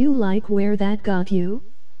Jerry, you like where that got you?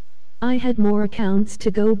 I had more accounts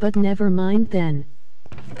to go but never mind then.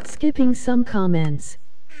 Skipping some comments.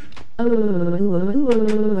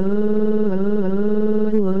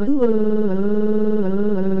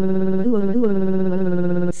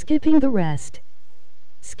 Skipping the rest.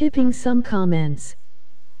 Skipping some comments.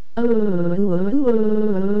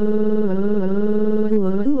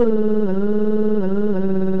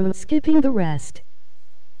 Skipping the rest.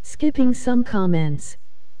 Skipping some comments.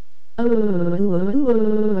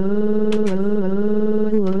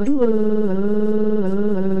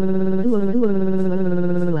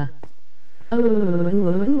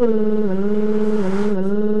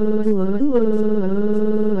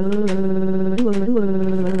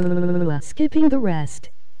 Skipping the rest.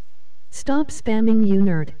 Stop spamming, you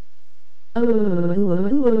nerd.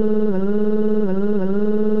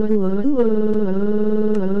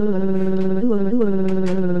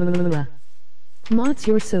 Mods,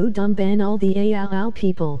 you're so dumb, ban all the AOW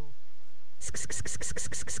people. Skipping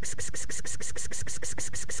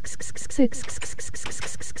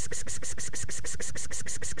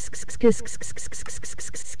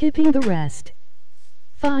the rest.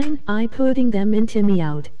 Fine, I putting them into me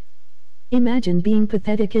out. Imagine being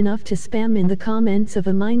pathetic enough to spam in the comments of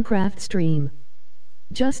a Minecraft stream.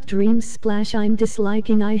 Just dreams splash, I'm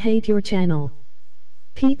disliking, I hate your channel.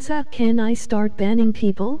 Pizza, can I start banning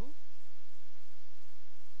people?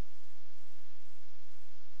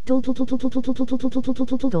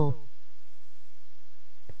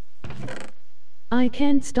 I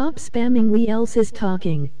can't stop spamming, we else is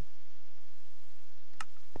talking.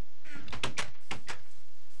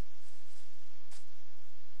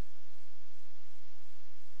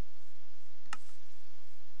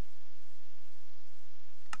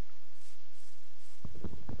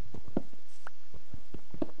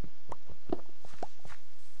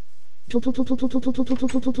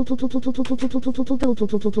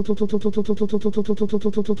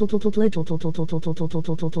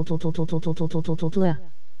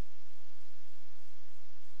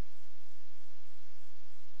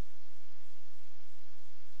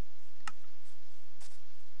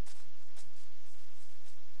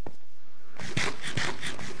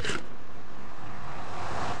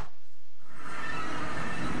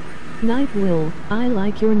 Night Will, I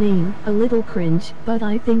like your name, a little cringe, but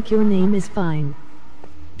I think your name is fine.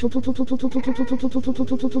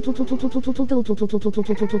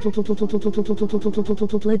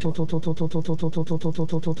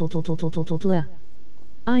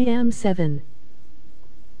 I am 7.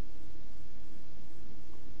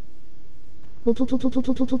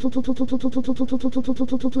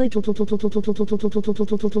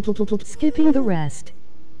 Skipping the rest.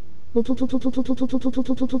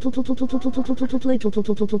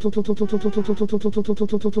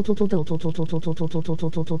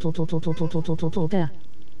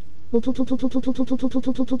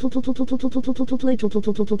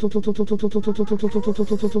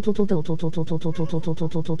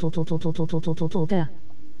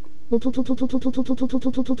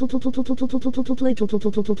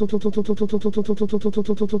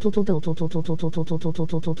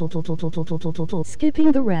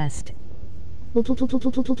 Skipping the rest.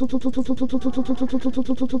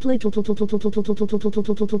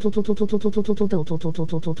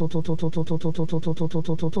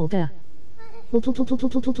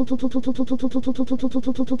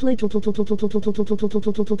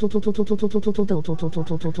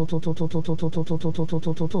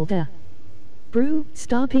 Brew,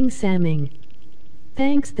 stopping Samming.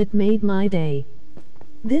 Thanks, that made my day.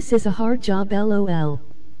 This is a hard job, lol.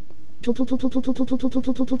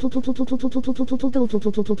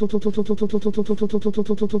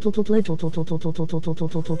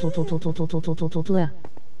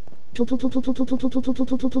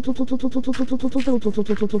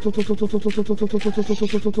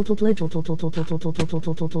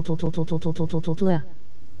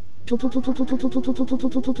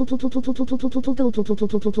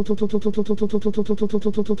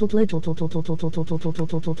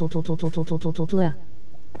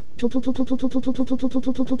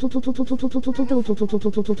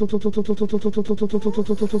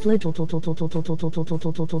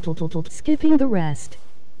 Skipping the rest.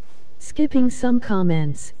 Skipping some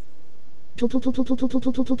comments.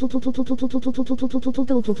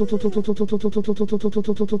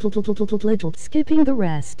 Skipping the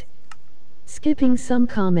rest. Skipping some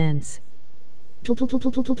comments.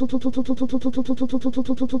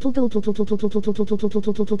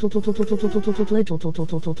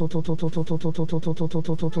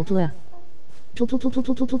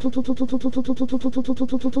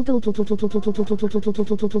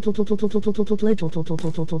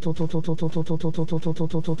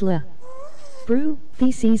 Brew,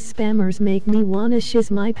 these spammers make me wanna shiz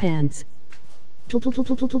my pants.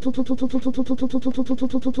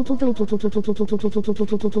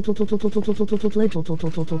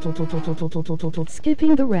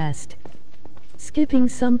 Skipping the rest. Skipping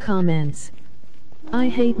some comments. I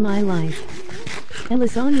hate my life.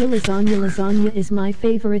 Lasagna is my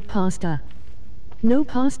favorite pasta. No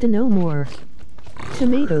pasta no more.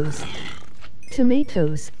 Tomatoes.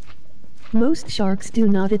 Tomatoes. Most sharks do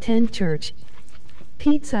not attend church.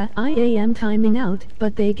 Pizza, I am timing out,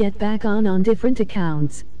 but they get back on different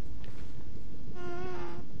accounts.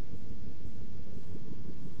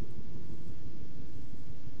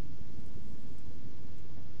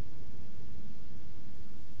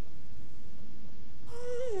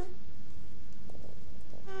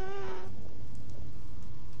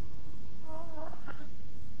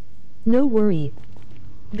 No worry.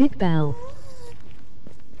 Big Bell.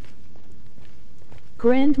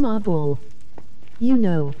 Grandma Bull. You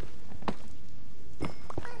know.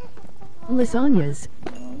 Lasagnas.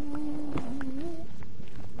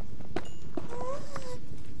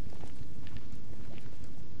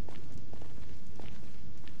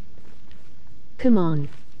 Come on.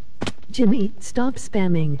 Jimmy, stop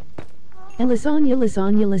spamming.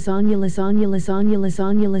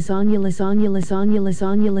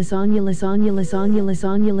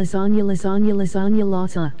 Lasagna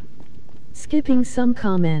lotta. Skipping some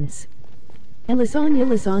comments. Lasagna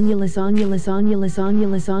lotta.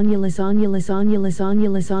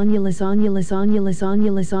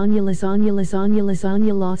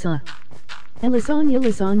 Lasagna lotta.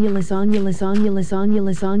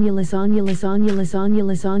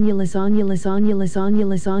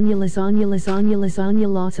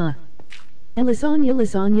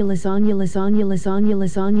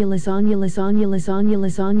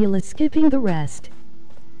 Skipping the rest.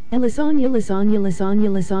 Lasagna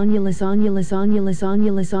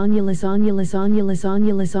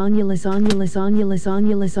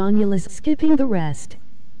skipping the rest.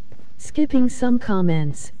 Skipping some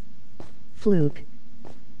comments. Fluke.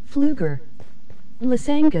 Fluger.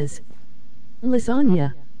 Lasangas.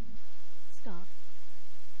 Lasagna. Stop.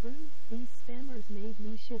 Bro, these spammers made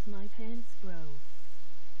me shiz my pants, bro.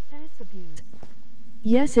 That's abuse.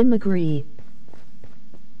 Yes, I'm agree.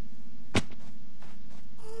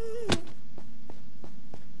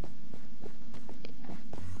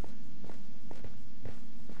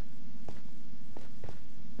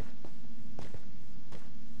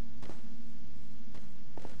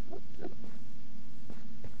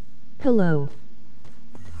 Hello.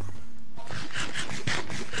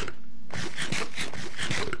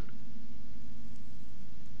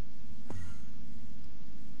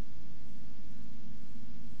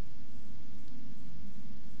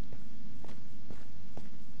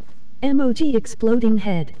 Emoji exploding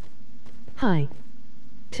head. Hi.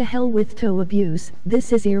 To hell with toe abuse,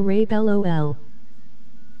 this is ear rape lol.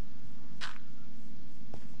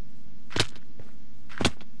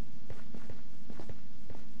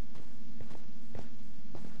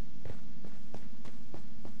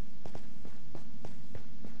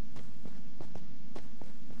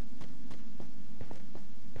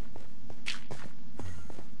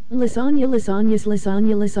 Lasagna lasagnas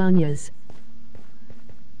lasagna lasagnas.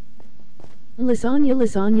 Lasagna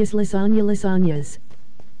lasagnas lasagna lasagnas.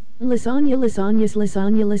 Lasagna lasagnas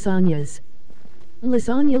lasagna lasagnas.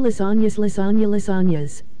 Lasagna lasagnas lasagna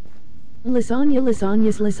lasagnas. Lasagna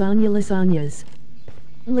lasagnas lasagna lasagnas.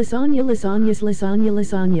 Lasagna lasagnas lasagna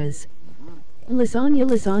lasagnas. Lasagna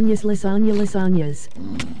lasagnas lasagna lasagnas.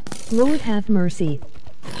 Lord have mercy.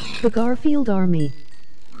 The Garfield Army.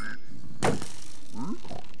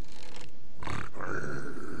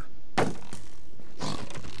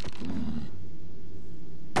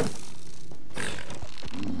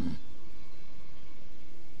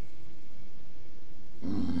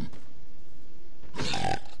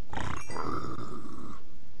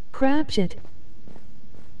 Crapshit.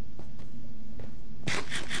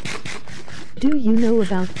 Do you know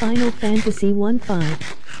about Final Fantasy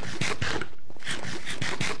 1-5?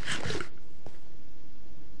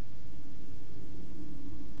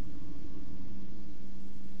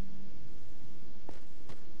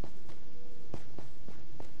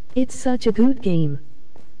 It's such a good game.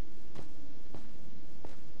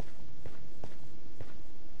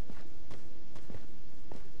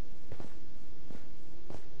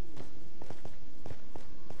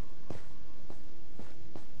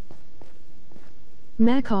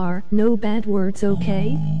 Makar, no bad words,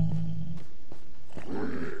 okay?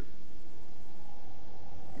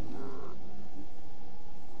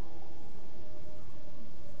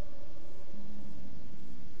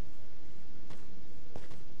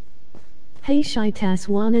 Hey Shitas,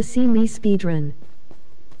 wanna see me speedrun?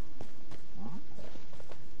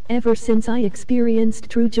 Ever since I experienced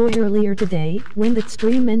true joy earlier today, when that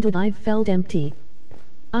stream ended I've felt empty.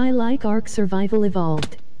 I like Ark Survival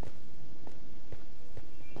Evolved.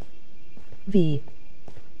 V.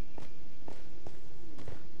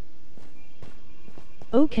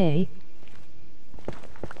 Okay.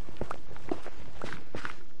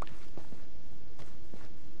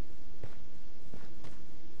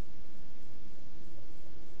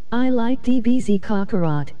 I like DBZ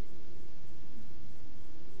Kakarot.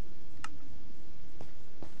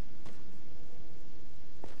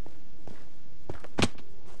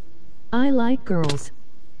 I like girls.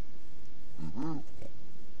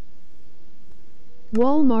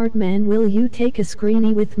 Walmart man, will you take a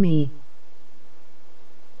screeny with me?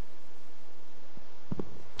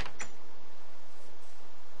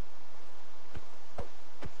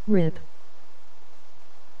 RIP.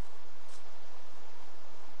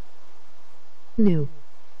 New.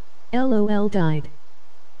 LOL died.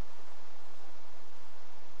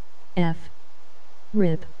 F.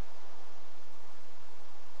 RIP.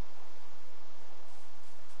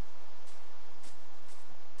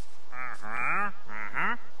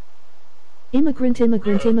 Immigrant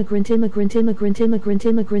immigrant immigrant immigrant immigrant immigrant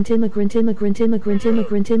immigrant immigrant immigrant immigrant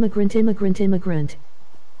immigrant immigrant immigrant immigrant.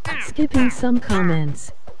 Skipping some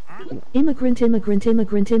comments. Immigrant immigrant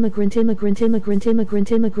immigrant immigrant immigrant immigrant immigrant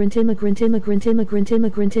immigrant immigrant immigrant immigrant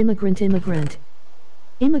immigrant immigrant immigrant.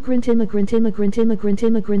 Immigrant immigrant immigrant immigrant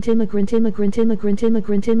immigrant immigrant immigrant immigrant immigrant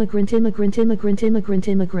immigrant immigrant immigrant immigrant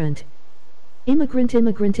immigrant. Immigrant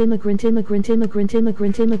immigrant immigrant immigrant immigrant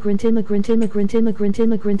immigrant immigrant immigrant immigrant immigrant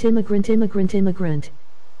immigrant immigrant immigrant immigrant.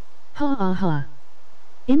 Ha ha ha.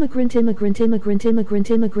 Immigrant immigrant immigrant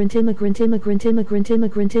immigrant immigrant immigrant immigrant immigrant immigrant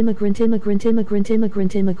immigrant immigrant immigrant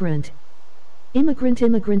immigrant immigrant. Immigrant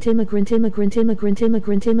immigrant immigrant immigrant immigrant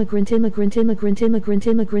immigrant immigrant immigrant immigrant immigrant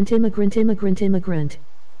immigrant immigrant immigrant immigrant.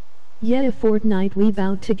 Yeah, a Fortnite we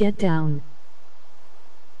bout to get down.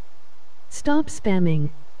 Stop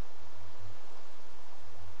spamming.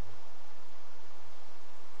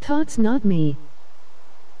 Tots not me.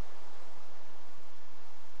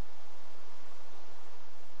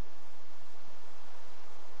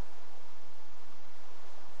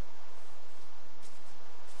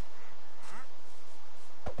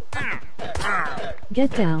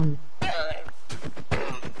 Get down.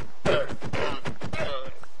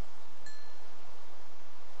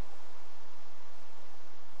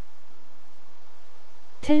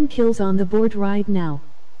 Ten kills on the board right now.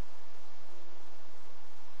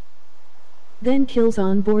 Then kills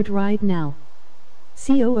on board right now.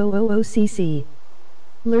 COOOOCC.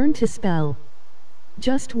 Learn to spell.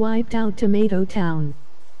 Just wiped out Tomato Town.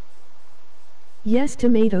 Yes,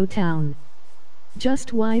 Tomato Town.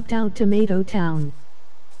 Just wiped out Tomato Town.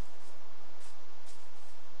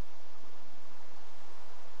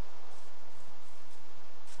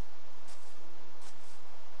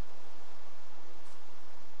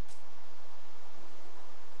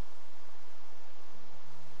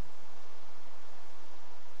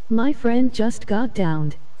 My friend just got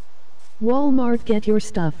downed. Walmart, get your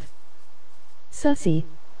stuff. Sussy.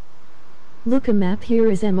 Look, a map here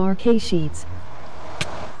is MRK sheets.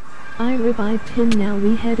 I revived him, now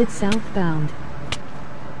we headed southbound.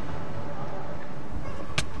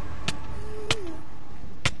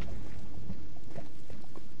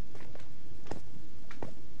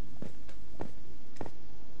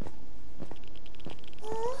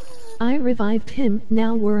 I revived him,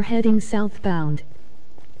 now we're heading southbound.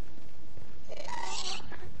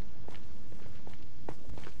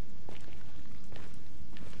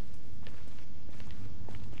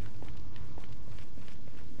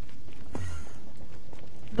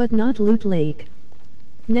 But not Loot Lake.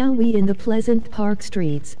 Now we in the Pleasant Park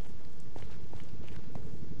streets.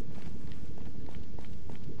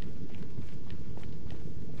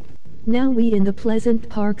 Now we in the Pleasant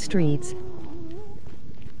Park streets.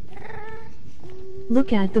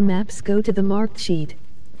 Look at the maps, go to the marked sheet.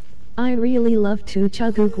 I really love to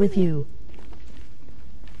chuggoog with you.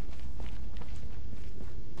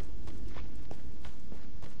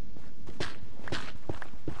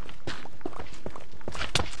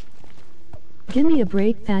 Gimme a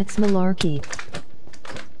break, that's malarkey.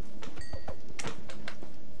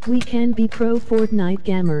 We can be pro Fortnite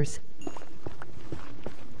gamers.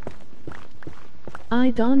 I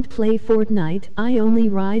don't play Fortnite, I only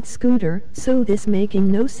ride scooter, so this making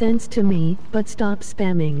no sense to me, but stop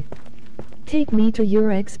spamming. Take me to your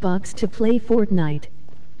Xbox to play Fortnite.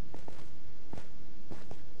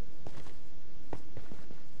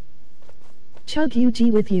 Chug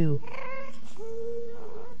UG with you.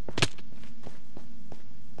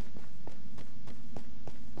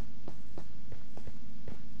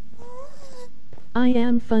 I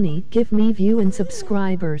am funny, give me view and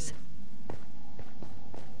subscribers.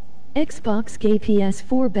 Xbox gay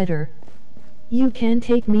PS4 better. You can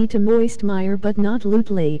take me to Moist Mire but not Loot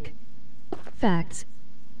Lake. Facts.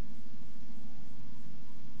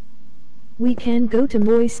 We can go to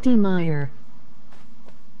Moisty Mire.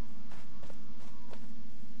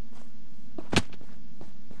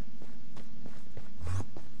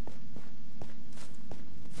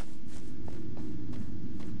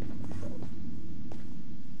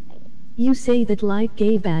 You say that like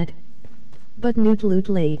gay bad. But not Loot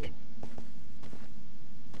Lake.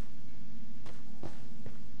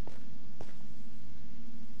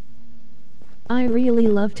 I really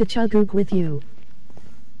love to chuggoog with you.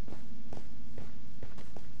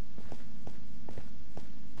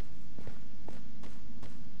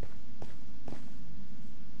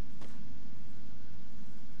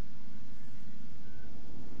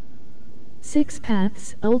 Six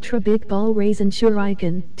paths, ultra big ball raisin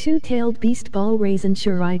shuriken, two-tailed beast ball raisin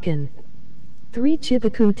shuriken. 3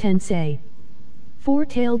 Chibaku Tensei.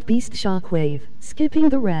 4-tailed beast shockwave, skipping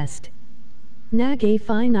the rest. Nah, gay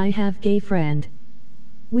fine, I have gay friend.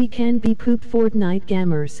 We can be poop Fortnite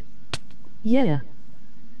gamers. Yeah.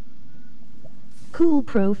 Cool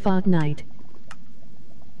pro Fortnite.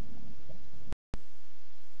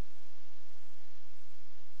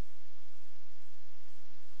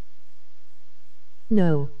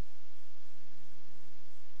 No.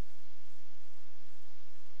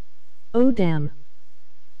 Oh damn.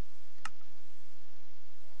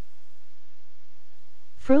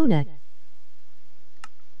 Fronet.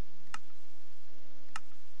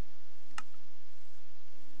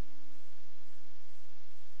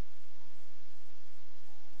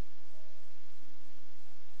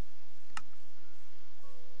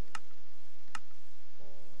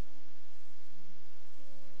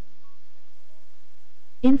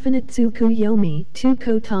 Infinite Tsukuyomi, 2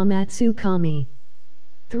 Kotamatsu Kami.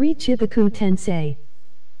 3 Chibaku Tensei.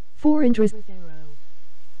 4 Indra's Zero.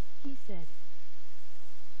 He said.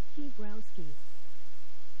 He Browski.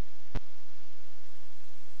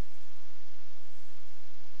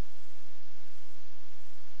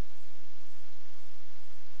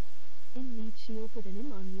 In need shielded and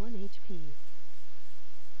him on 1 HP.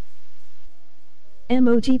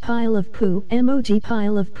 Emoji pile of poo, emoji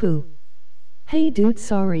pile of poo. Hey dude,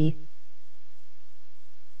 sorry.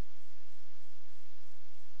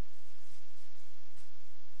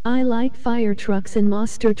 I like fire trucks and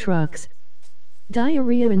monster trucks.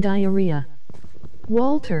 Diarrhea and diarrhea.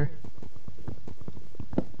 Walter.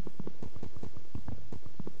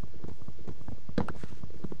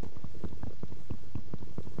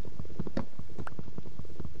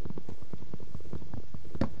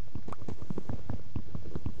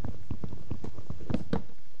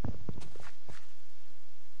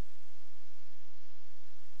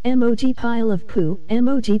 Emoji pile of poo,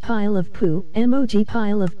 emoji pile of poo, emoji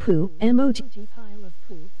pile of poo, emoji pile of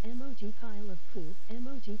poo, emoji pile of poo,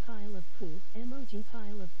 emoji pile of poo, emoji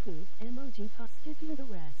pile of poo, emoji pile, skipping the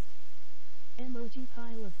rest. Emoji emoji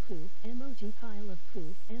pile of poo, emoji pile of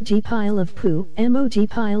poo, emoji pile of poo, emoji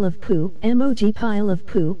pile of poo, emoji pile of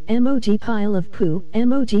poo, emoji pile of poo,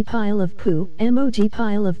 emoji pile of poo, emoji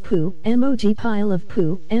pile of poo, emoji pile of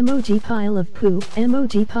poo, emoji pile of poo,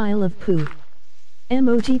 emoji pile of poo.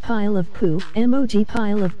 Emoji pile of poo, emoji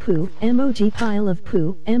pile of poo, emoji pile of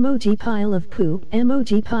poo, emoji pile of poo,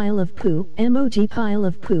 emoji pile of poo, emoji pile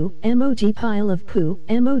of poo, emoji pile of poo,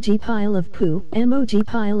 emoji pile of poo, emoji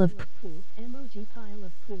pile of poo, emoji pile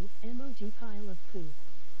of poo, emoji pile of poo.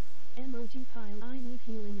 Emoji pile. I need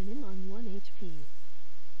healing and I'm on 1 HP.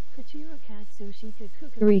 Kachira Katsushi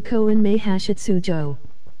Kakukari Koen Mei Hashitsujo.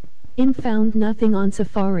 In found nothing on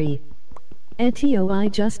Safari. Etio I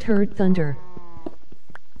just heard thunder.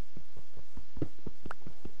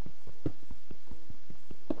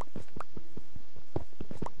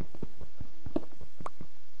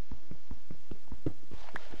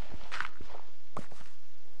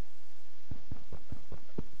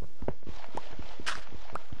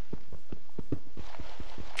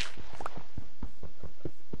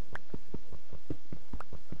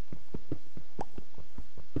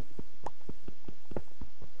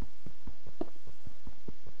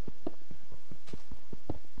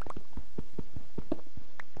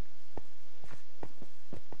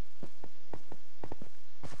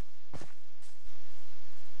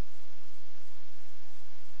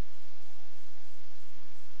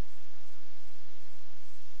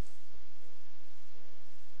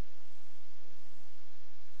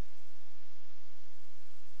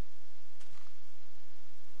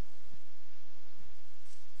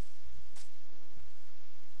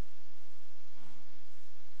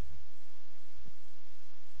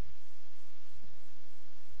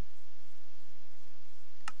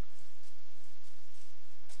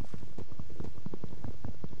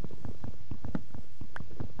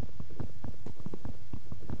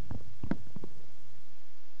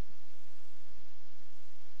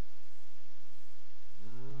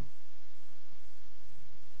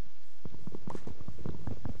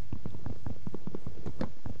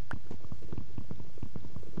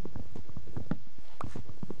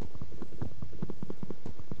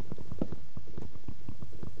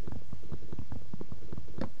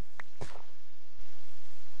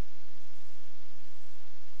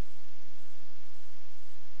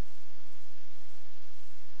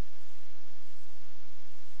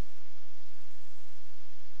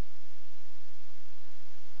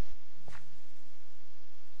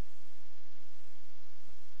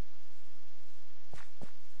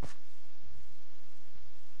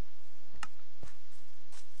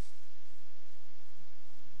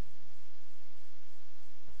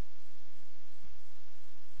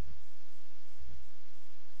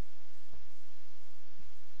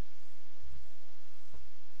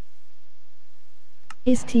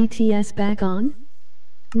 Is TTS back on?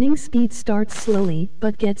 Ning speed starts slowly,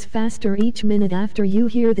 but gets faster each minute after you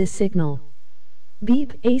hear this signal.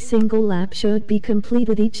 Beep, a single lap should be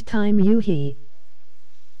completed each time you hear.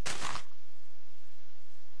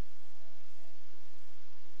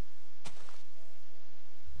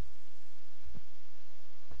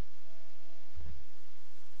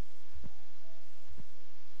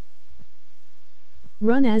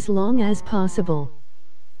 Run as long as possible.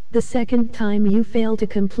 The second time you fail to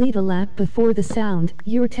complete a lap before the sound,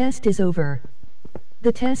 your test is over.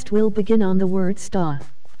 The test will begin on the word sta.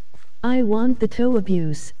 I want the toe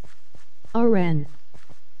abuse. RN.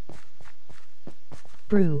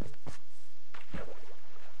 Brew.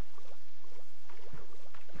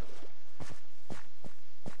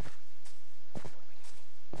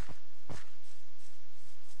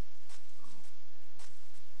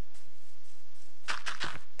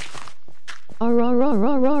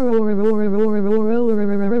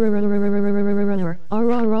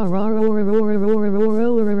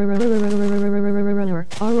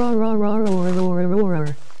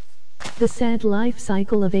 The sad life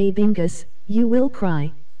cycle of a Bingus, you will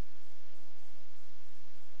cry.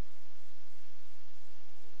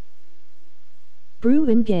 Brew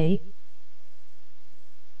and gay.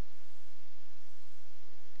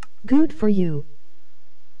 Good for you.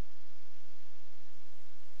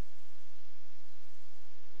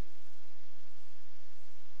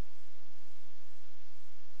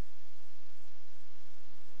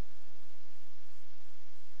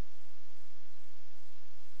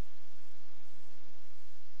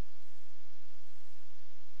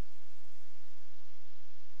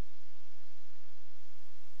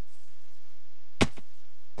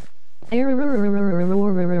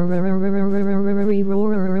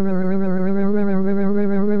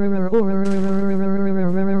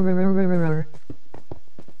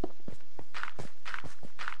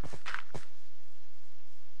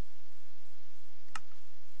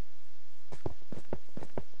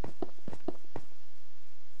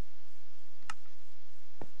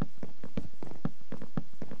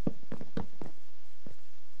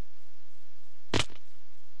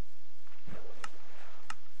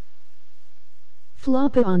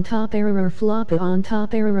 Flop on top error flop on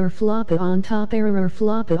top error flop on top error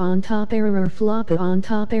flop on top error flop on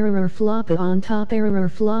top error flop on top error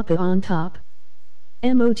flop on top.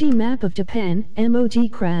 Emoji map of Japan,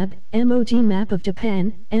 emoji crab, emoji map of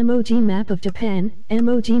Japan, emoji map of Japan,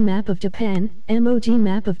 emoji map of Japan, emoji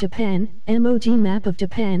map of Japan, emoji map of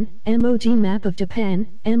Japan, emoji map of Japan,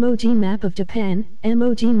 emoji map of Japan,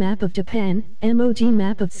 emoji map of Japan, emoji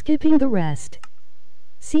map of skipping the rest.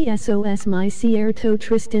 CSOS my cierto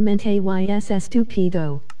tristemente y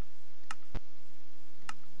stupido.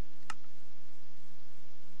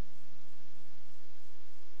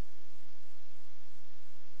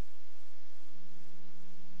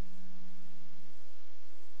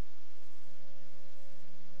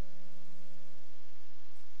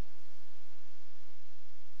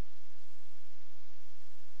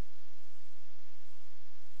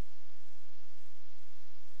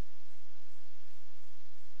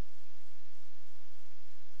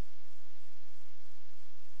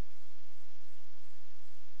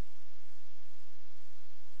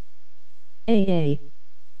 AA.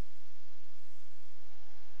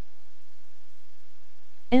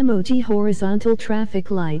 Emoji horizontal traffic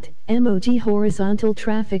light, emoji horizontal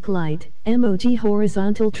traffic light, emoji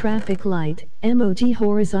horizontal traffic light, emoji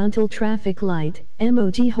horizontal traffic light,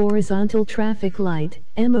 emoji horizontal traffic light,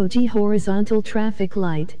 emoji horizontal traffic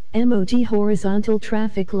light, emoji horizontal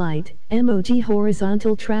traffic light, emoji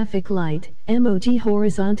horizontal traffic light, emoji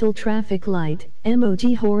horizontal traffic light,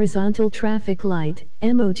 emoji horizontal traffic light,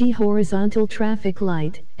 emoji horizontal traffic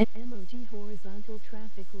light, emoji horizontal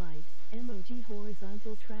traffic light, emoji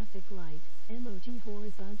horizontal traffic light, emoji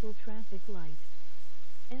horizontal traffic light,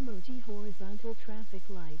 emoji horizontal traffic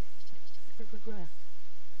light.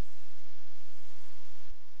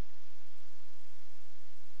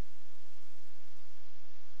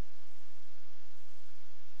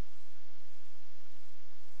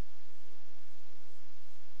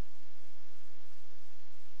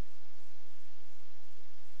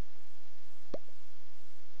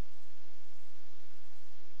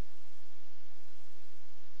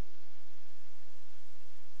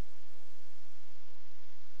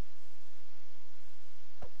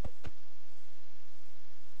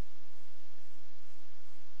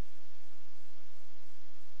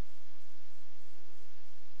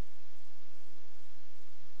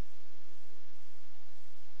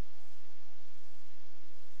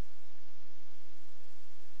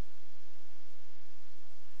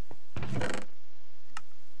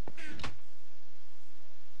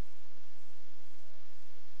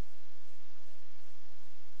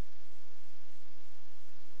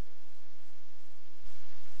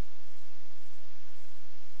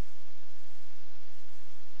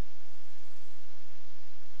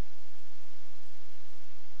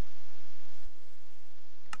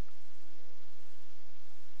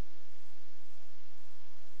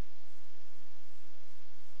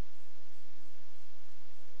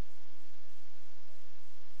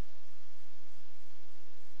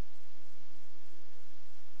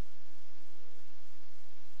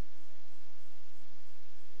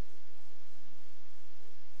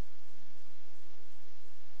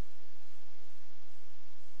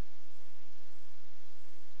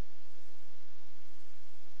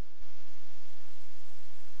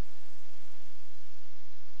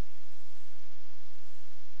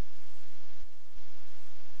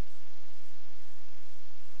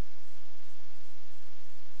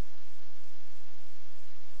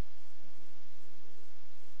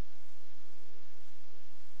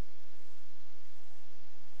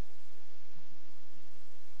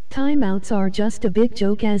 Timeouts are just a big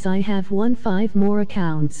joke as I have won 5 more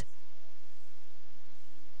accounts.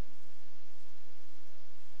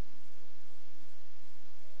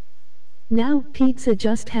 Now pizza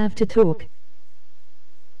just have to talk.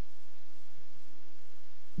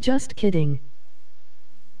 Just kidding.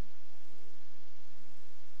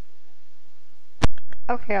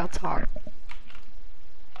 Okay, I'll talk.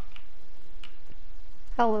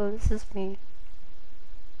 Hello, this is me.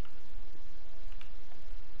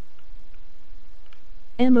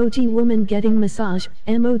 Emoji woman getting massage,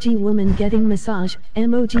 emoji woman getting massage,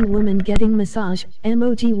 emoji woman getting massage,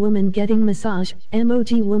 emoji woman getting massage,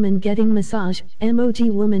 emoji woman getting massage,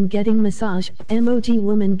 emoji woman getting massage, emoji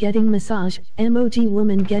woman getting massage, emoji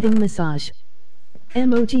woman getting massage.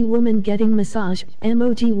 Emoji woman getting massage,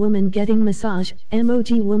 emoji woman getting massage,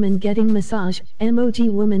 emoji woman getting massage, emoji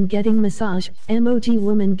woman getting massage, emoji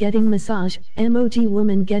woman getting massage, emoji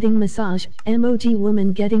woman getting massage, emoji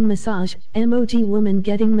woman getting massage, emoji woman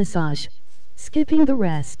getting massage. Skipping the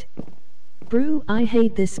rest. Brew, I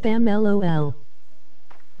hate this spam, lol.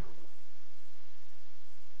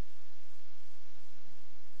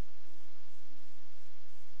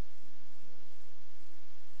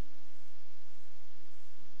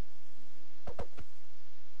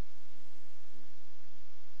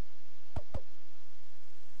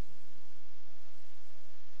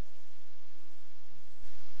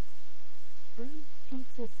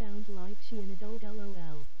 to sound like she an adult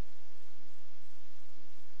lol.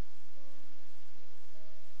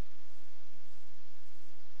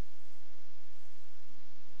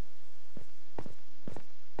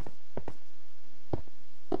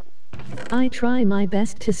 I try my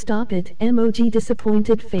best to stop it, emoji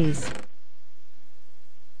disappointed face.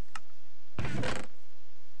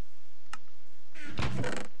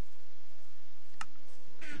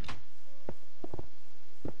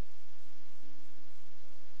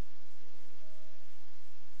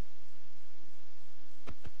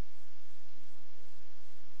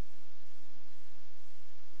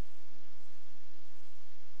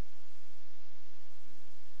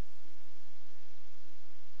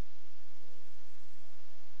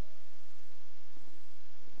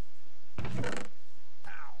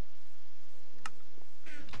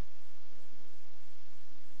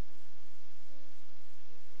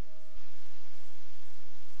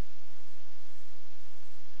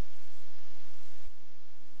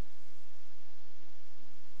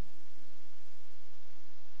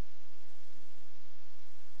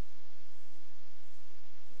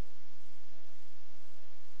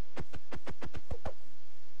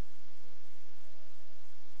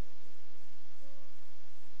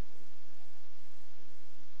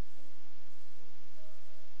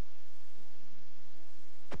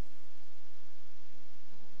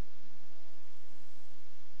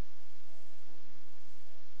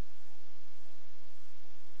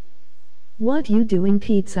 What you doing,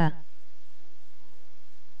 pizza?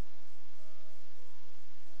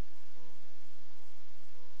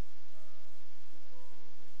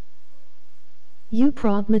 You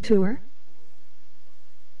prog mature?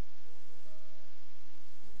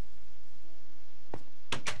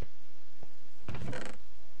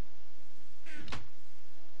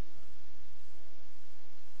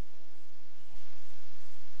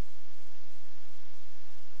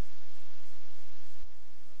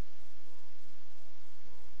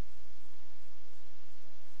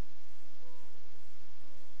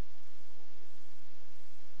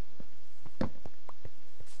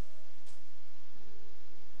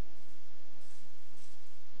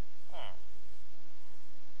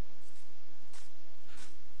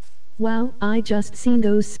 Wow, I just seen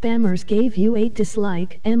those spammers gave you 8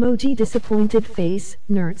 dislike, emoji disappointed face,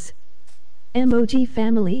 nerds. Emoji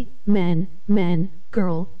family, man,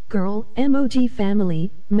 girl, emoji family,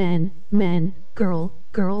 man, girl,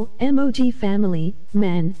 emoji family,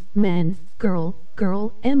 man, girl, emoji family, man,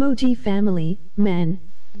 girl, emoji family, man,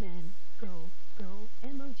 girl,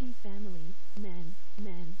 emoji family,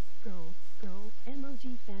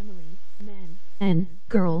 man,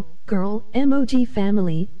 girl, emoji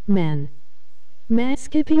family, man.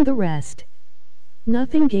 Skipping the rest.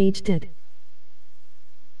 Nothing gauged it.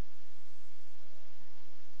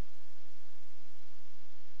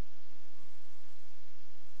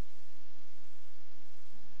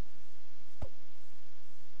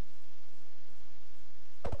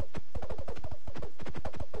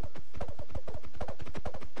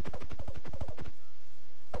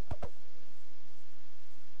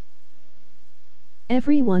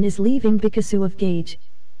 Everyone is leaving because of Gage.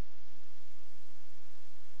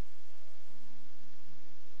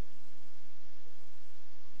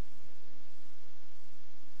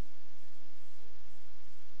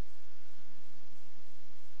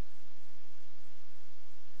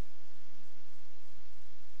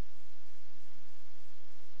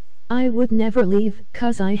 I would never leave,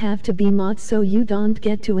 cause I have to be mod so you don't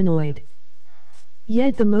get too annoyed.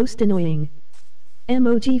 Yet the most annoying.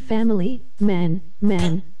 Emoji family, man,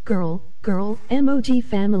 girl, emoji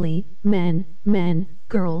family, man,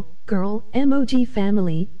 girl, emoji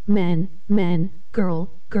family, man, girl,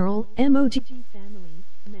 emoji family,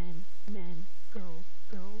 man, girl,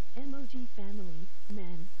 emoji family,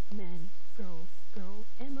 man, girl,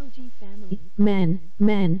 emoji family,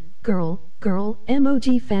 man, girl,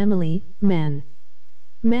 emoji family,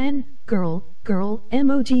 man, girl,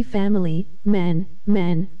 emoji family,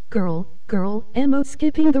 man, girl,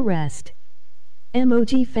 skipping the rest.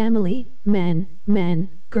 Emoji family, man,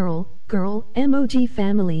 girl, emoji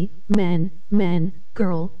family, man,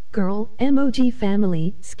 girl, emoji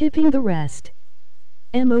family, skipping the rest.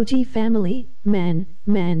 Emoji family, man,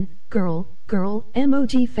 girl,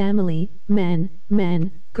 emoji family, man,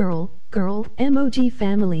 girl, emoji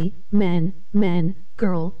family, man,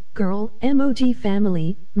 girl, emoji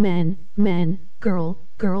family, man, girl, emoji family, man, girl,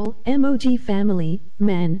 emoji family,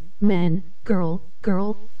 man, girl,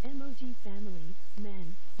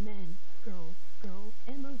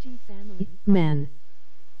 emoji family,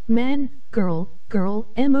 man, girl,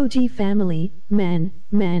 emoji family, man,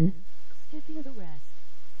 skipping the rest.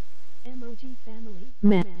 Emoji family,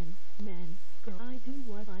 Man, girl, I do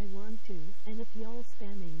what I want to, and if y'all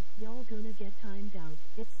spamming, y'all gonna get timed out.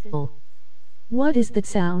 It's simple. What is that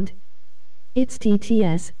sound? It's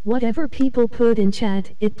TTS, whatever people put in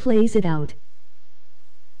chat, it plays it out.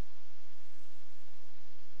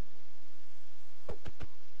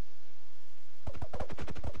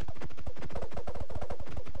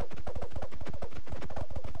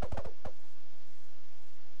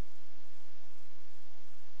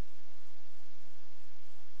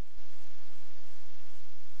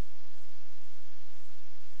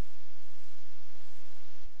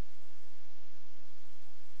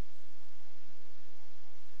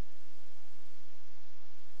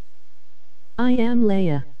 I am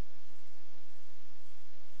Leia.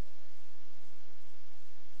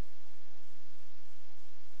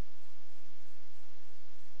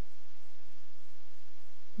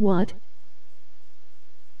 What?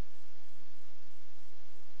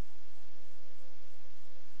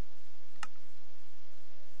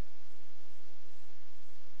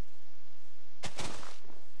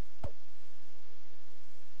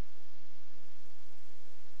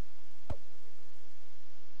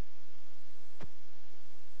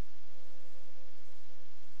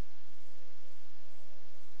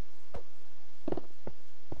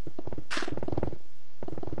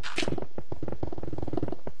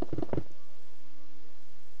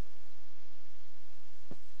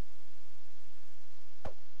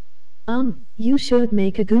 You should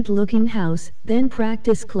make a good-looking house, then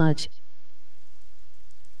practice clutch.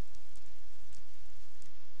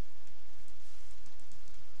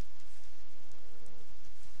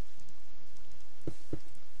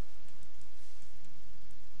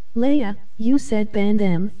 Leia, you said ban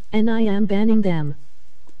them, and I am banning them.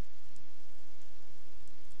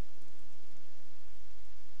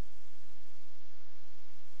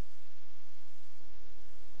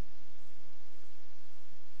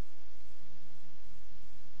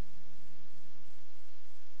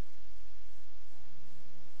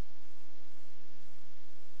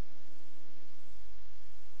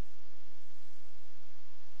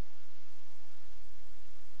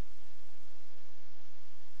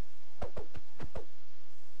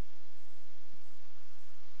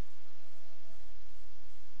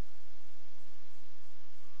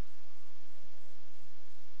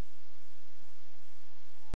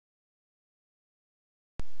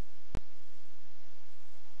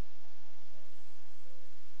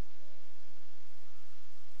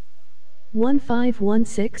 One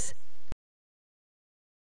 516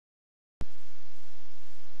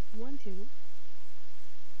 1 2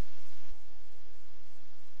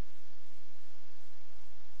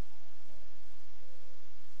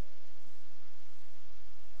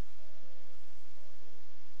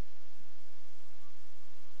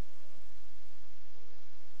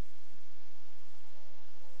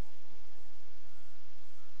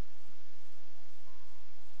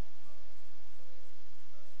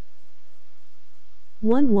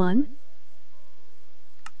 1 1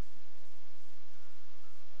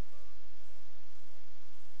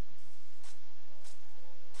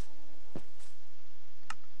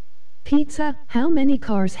 Pizza, how many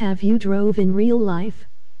cars have you drove in real life?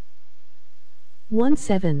 1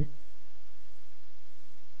 7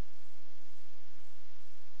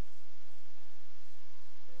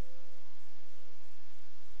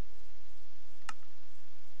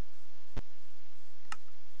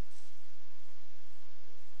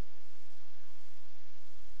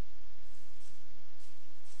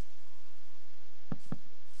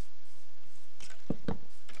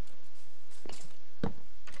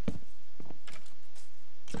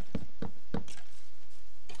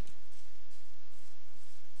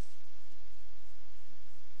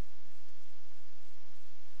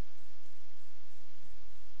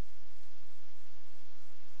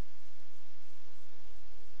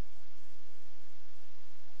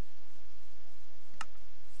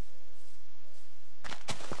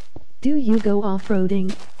 Do you go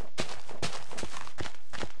off-roading?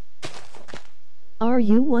 Are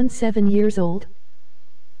you 17 years old?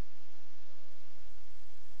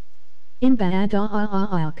 In bad.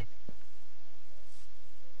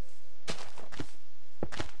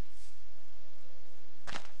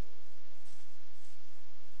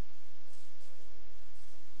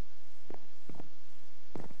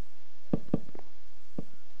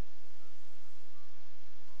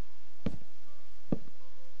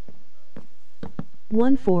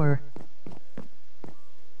 1 4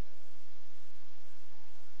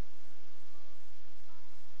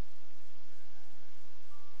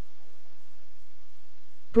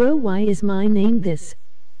 Bro, why is my name this?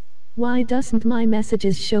 Why doesn't my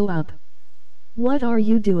messages show up? What are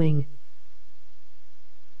you doing?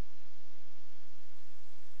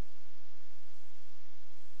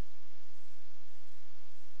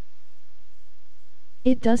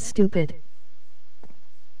 It does stupid.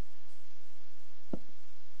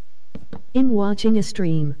 I'm watching a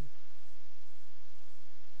stream.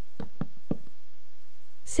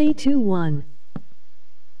 Say 2-1.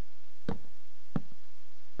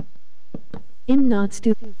 I'm not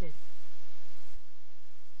stupid.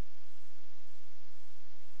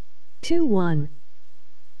 2-1.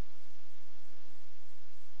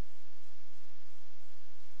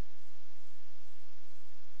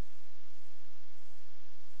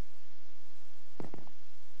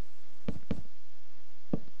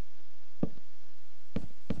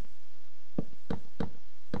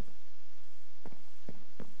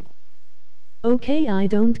 Okay, I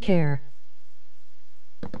don't care.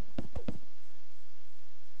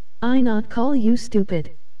 I not call you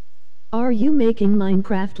stupid. Are you making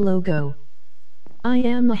Minecraft logo? I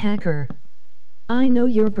am a hacker. I know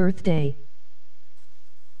your birthday.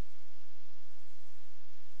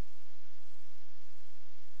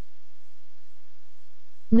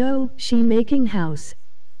 No, she making house.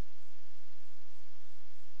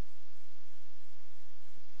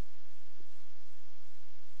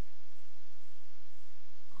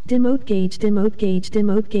 Demote gauge, demote gauge,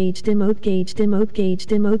 demote gauge, demote gauge, demote gauge,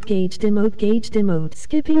 demote gauge, demote gauge, demote.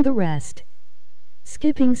 Skipping the rest.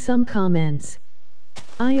 Skipping some comments.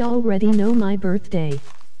 I already know my birthday.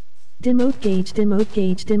 Demote gauge, demote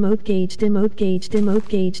gauge, demote gauge, demote gauge, demote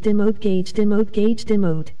gauge, demote gauge, demote gauge,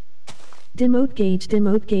 demote. Demote gauge,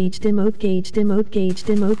 demote gauge, demote gauge, demote gauge,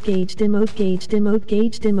 demote gauge, demote gauge, demote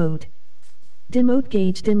gauge, demote. Demote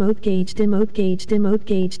gauge, demote gauge, demote gauge, demote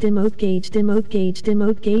gauge, demote gauge, demote gauge,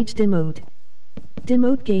 demote gauge, demote.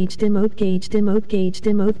 Demote gauge, demote gauge, demote gauge,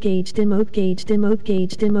 demote gauge, demote gauge, demote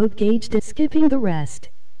gauge, demote gauge, skipping the rest.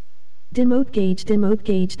 Demote gauge, demote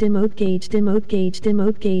gauge, demote gauge, demote gauge,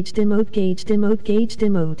 demote gauge, demote gauge, demote gauge,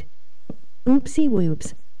 demote. Oopsie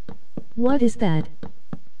whoops. What is that?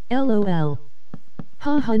 LOL.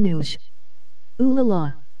 Haha noosh. Ooh la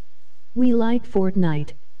la. We like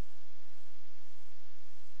Fortnite.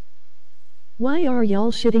 Why are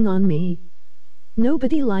y'all shitting on me?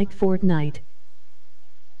 Nobody liked Fortnite.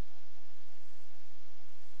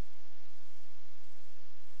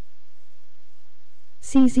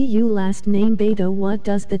 CZU last name Beto, what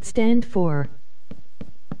does that stand for?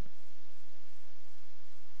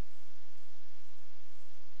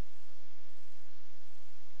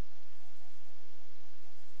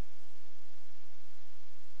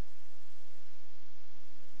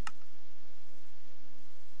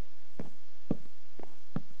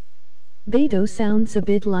 Beto sounds a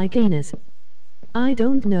bit like anus. I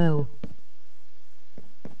don't know.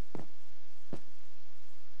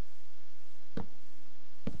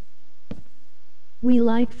 We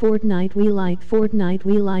like Fortnite, we like Fortnite,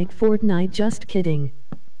 we like Fortnite, just kidding.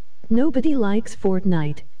 Nobody likes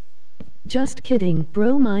Fortnite. Just kidding,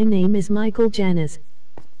 bro, my name is Michael Janis.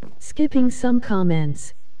 Skipping some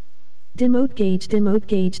comments. Demote gauge, demote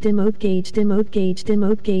gauge, demote gauge, demote gauge,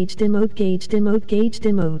 demote gauge, demote gauge, demote gauge,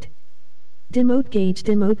 demote. Demote gauge,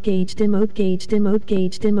 demote gauge, demote gauge, demote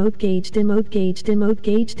gauge, demote gauge, demote gauge, demote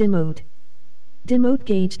gauge, demote. Demote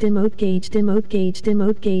gauge, demote gauge, demote gauge,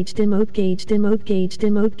 demote gauge, demote gauge, demote gauge,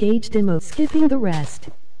 demote gauge, demote. Skipping the rest.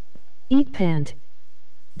 Eat pant.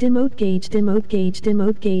 Demote gauge, demote gauge,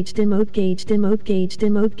 demote gauge, demote gauge, demote gauge,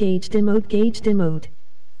 demote gauge, demote gauge, demote.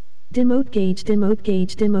 Demote gauge, demote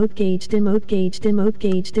gauge, demote gauge, demote gauge, demote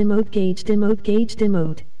gauge, demote gauge, demote gauge,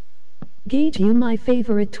 demote. Gauge, you my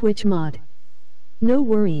favorite Twitch mod. No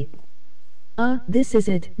worry. This is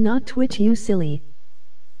it, not Twitch, you silly.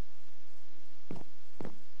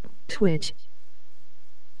 Twitch.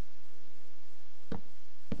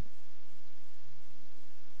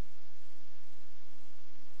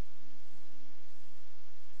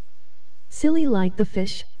 Silly like the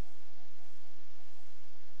fish.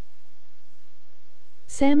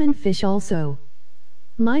 Salmon fish also.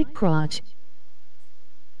 Mike crotch.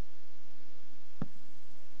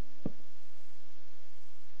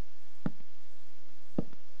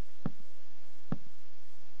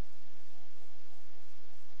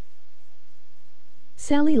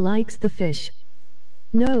 Sally likes the fish.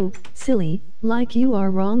 No, silly, like you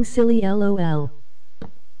are wrong, silly, lol.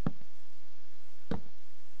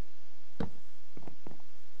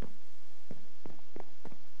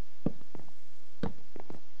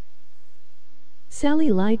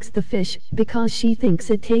 Sally likes the fish because she thinks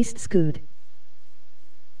it tastes good.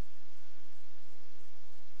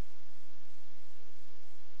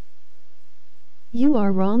 You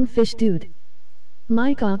are wrong, fish dude.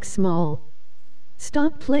 My cock's small.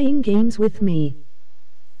 Stop playing games with me.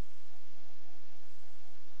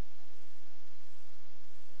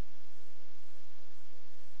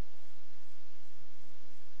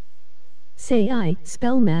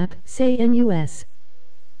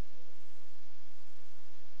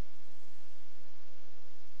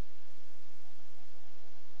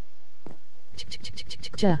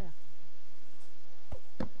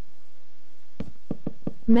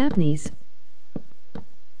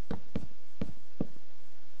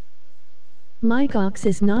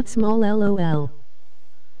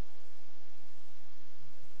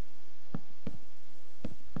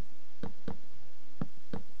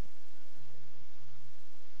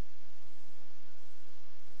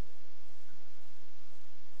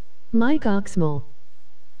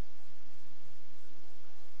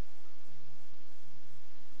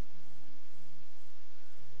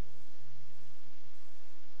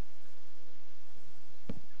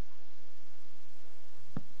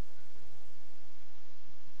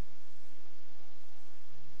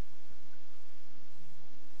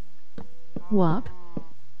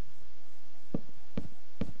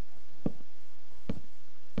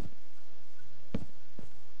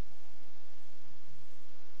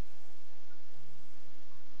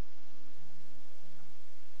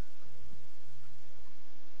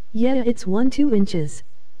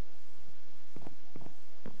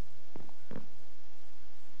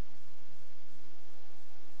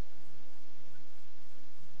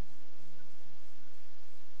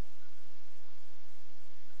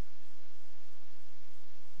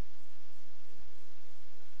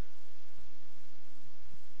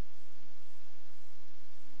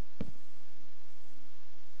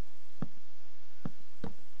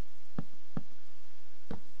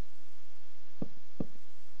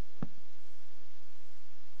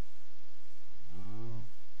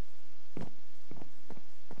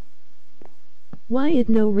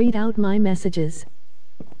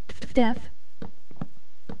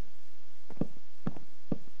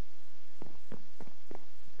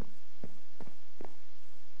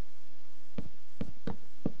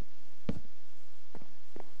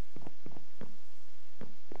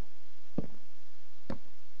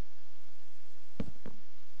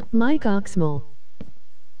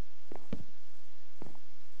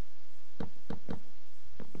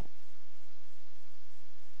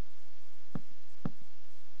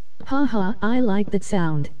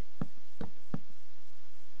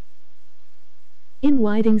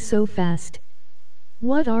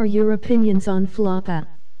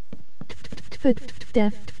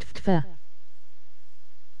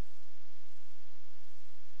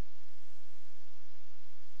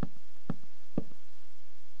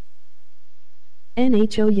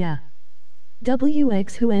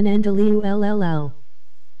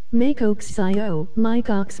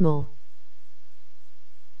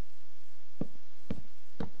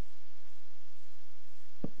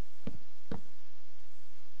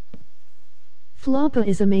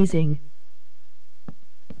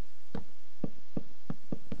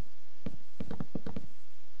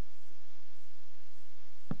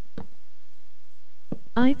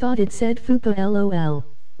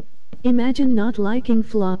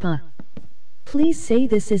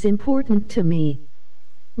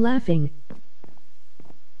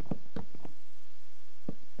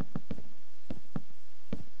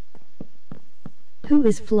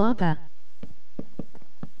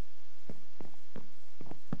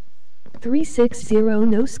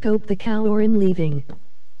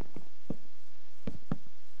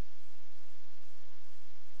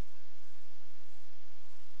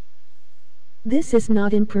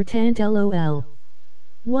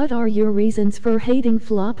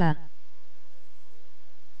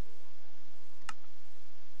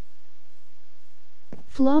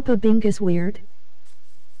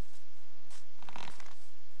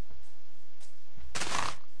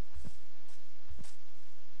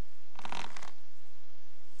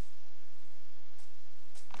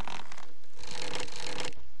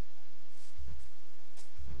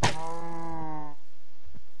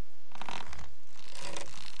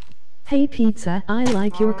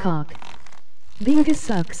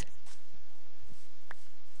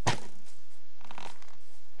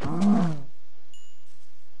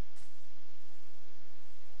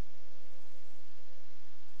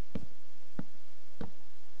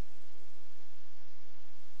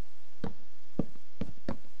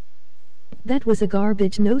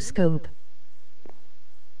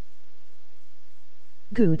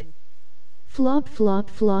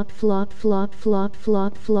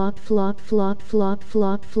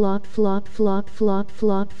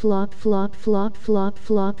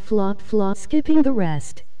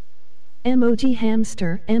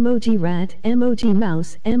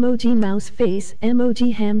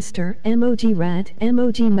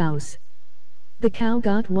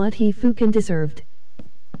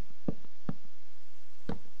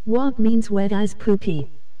 Wop means wet as poopy.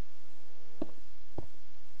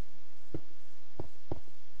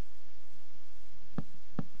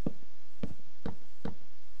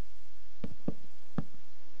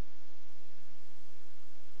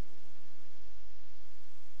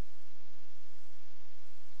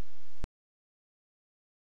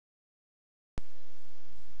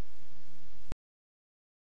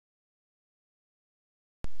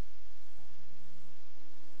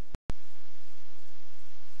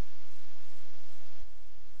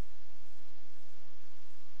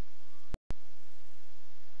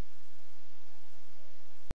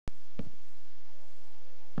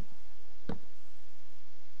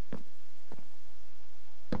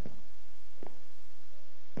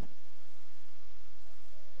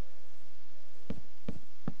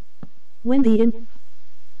 When the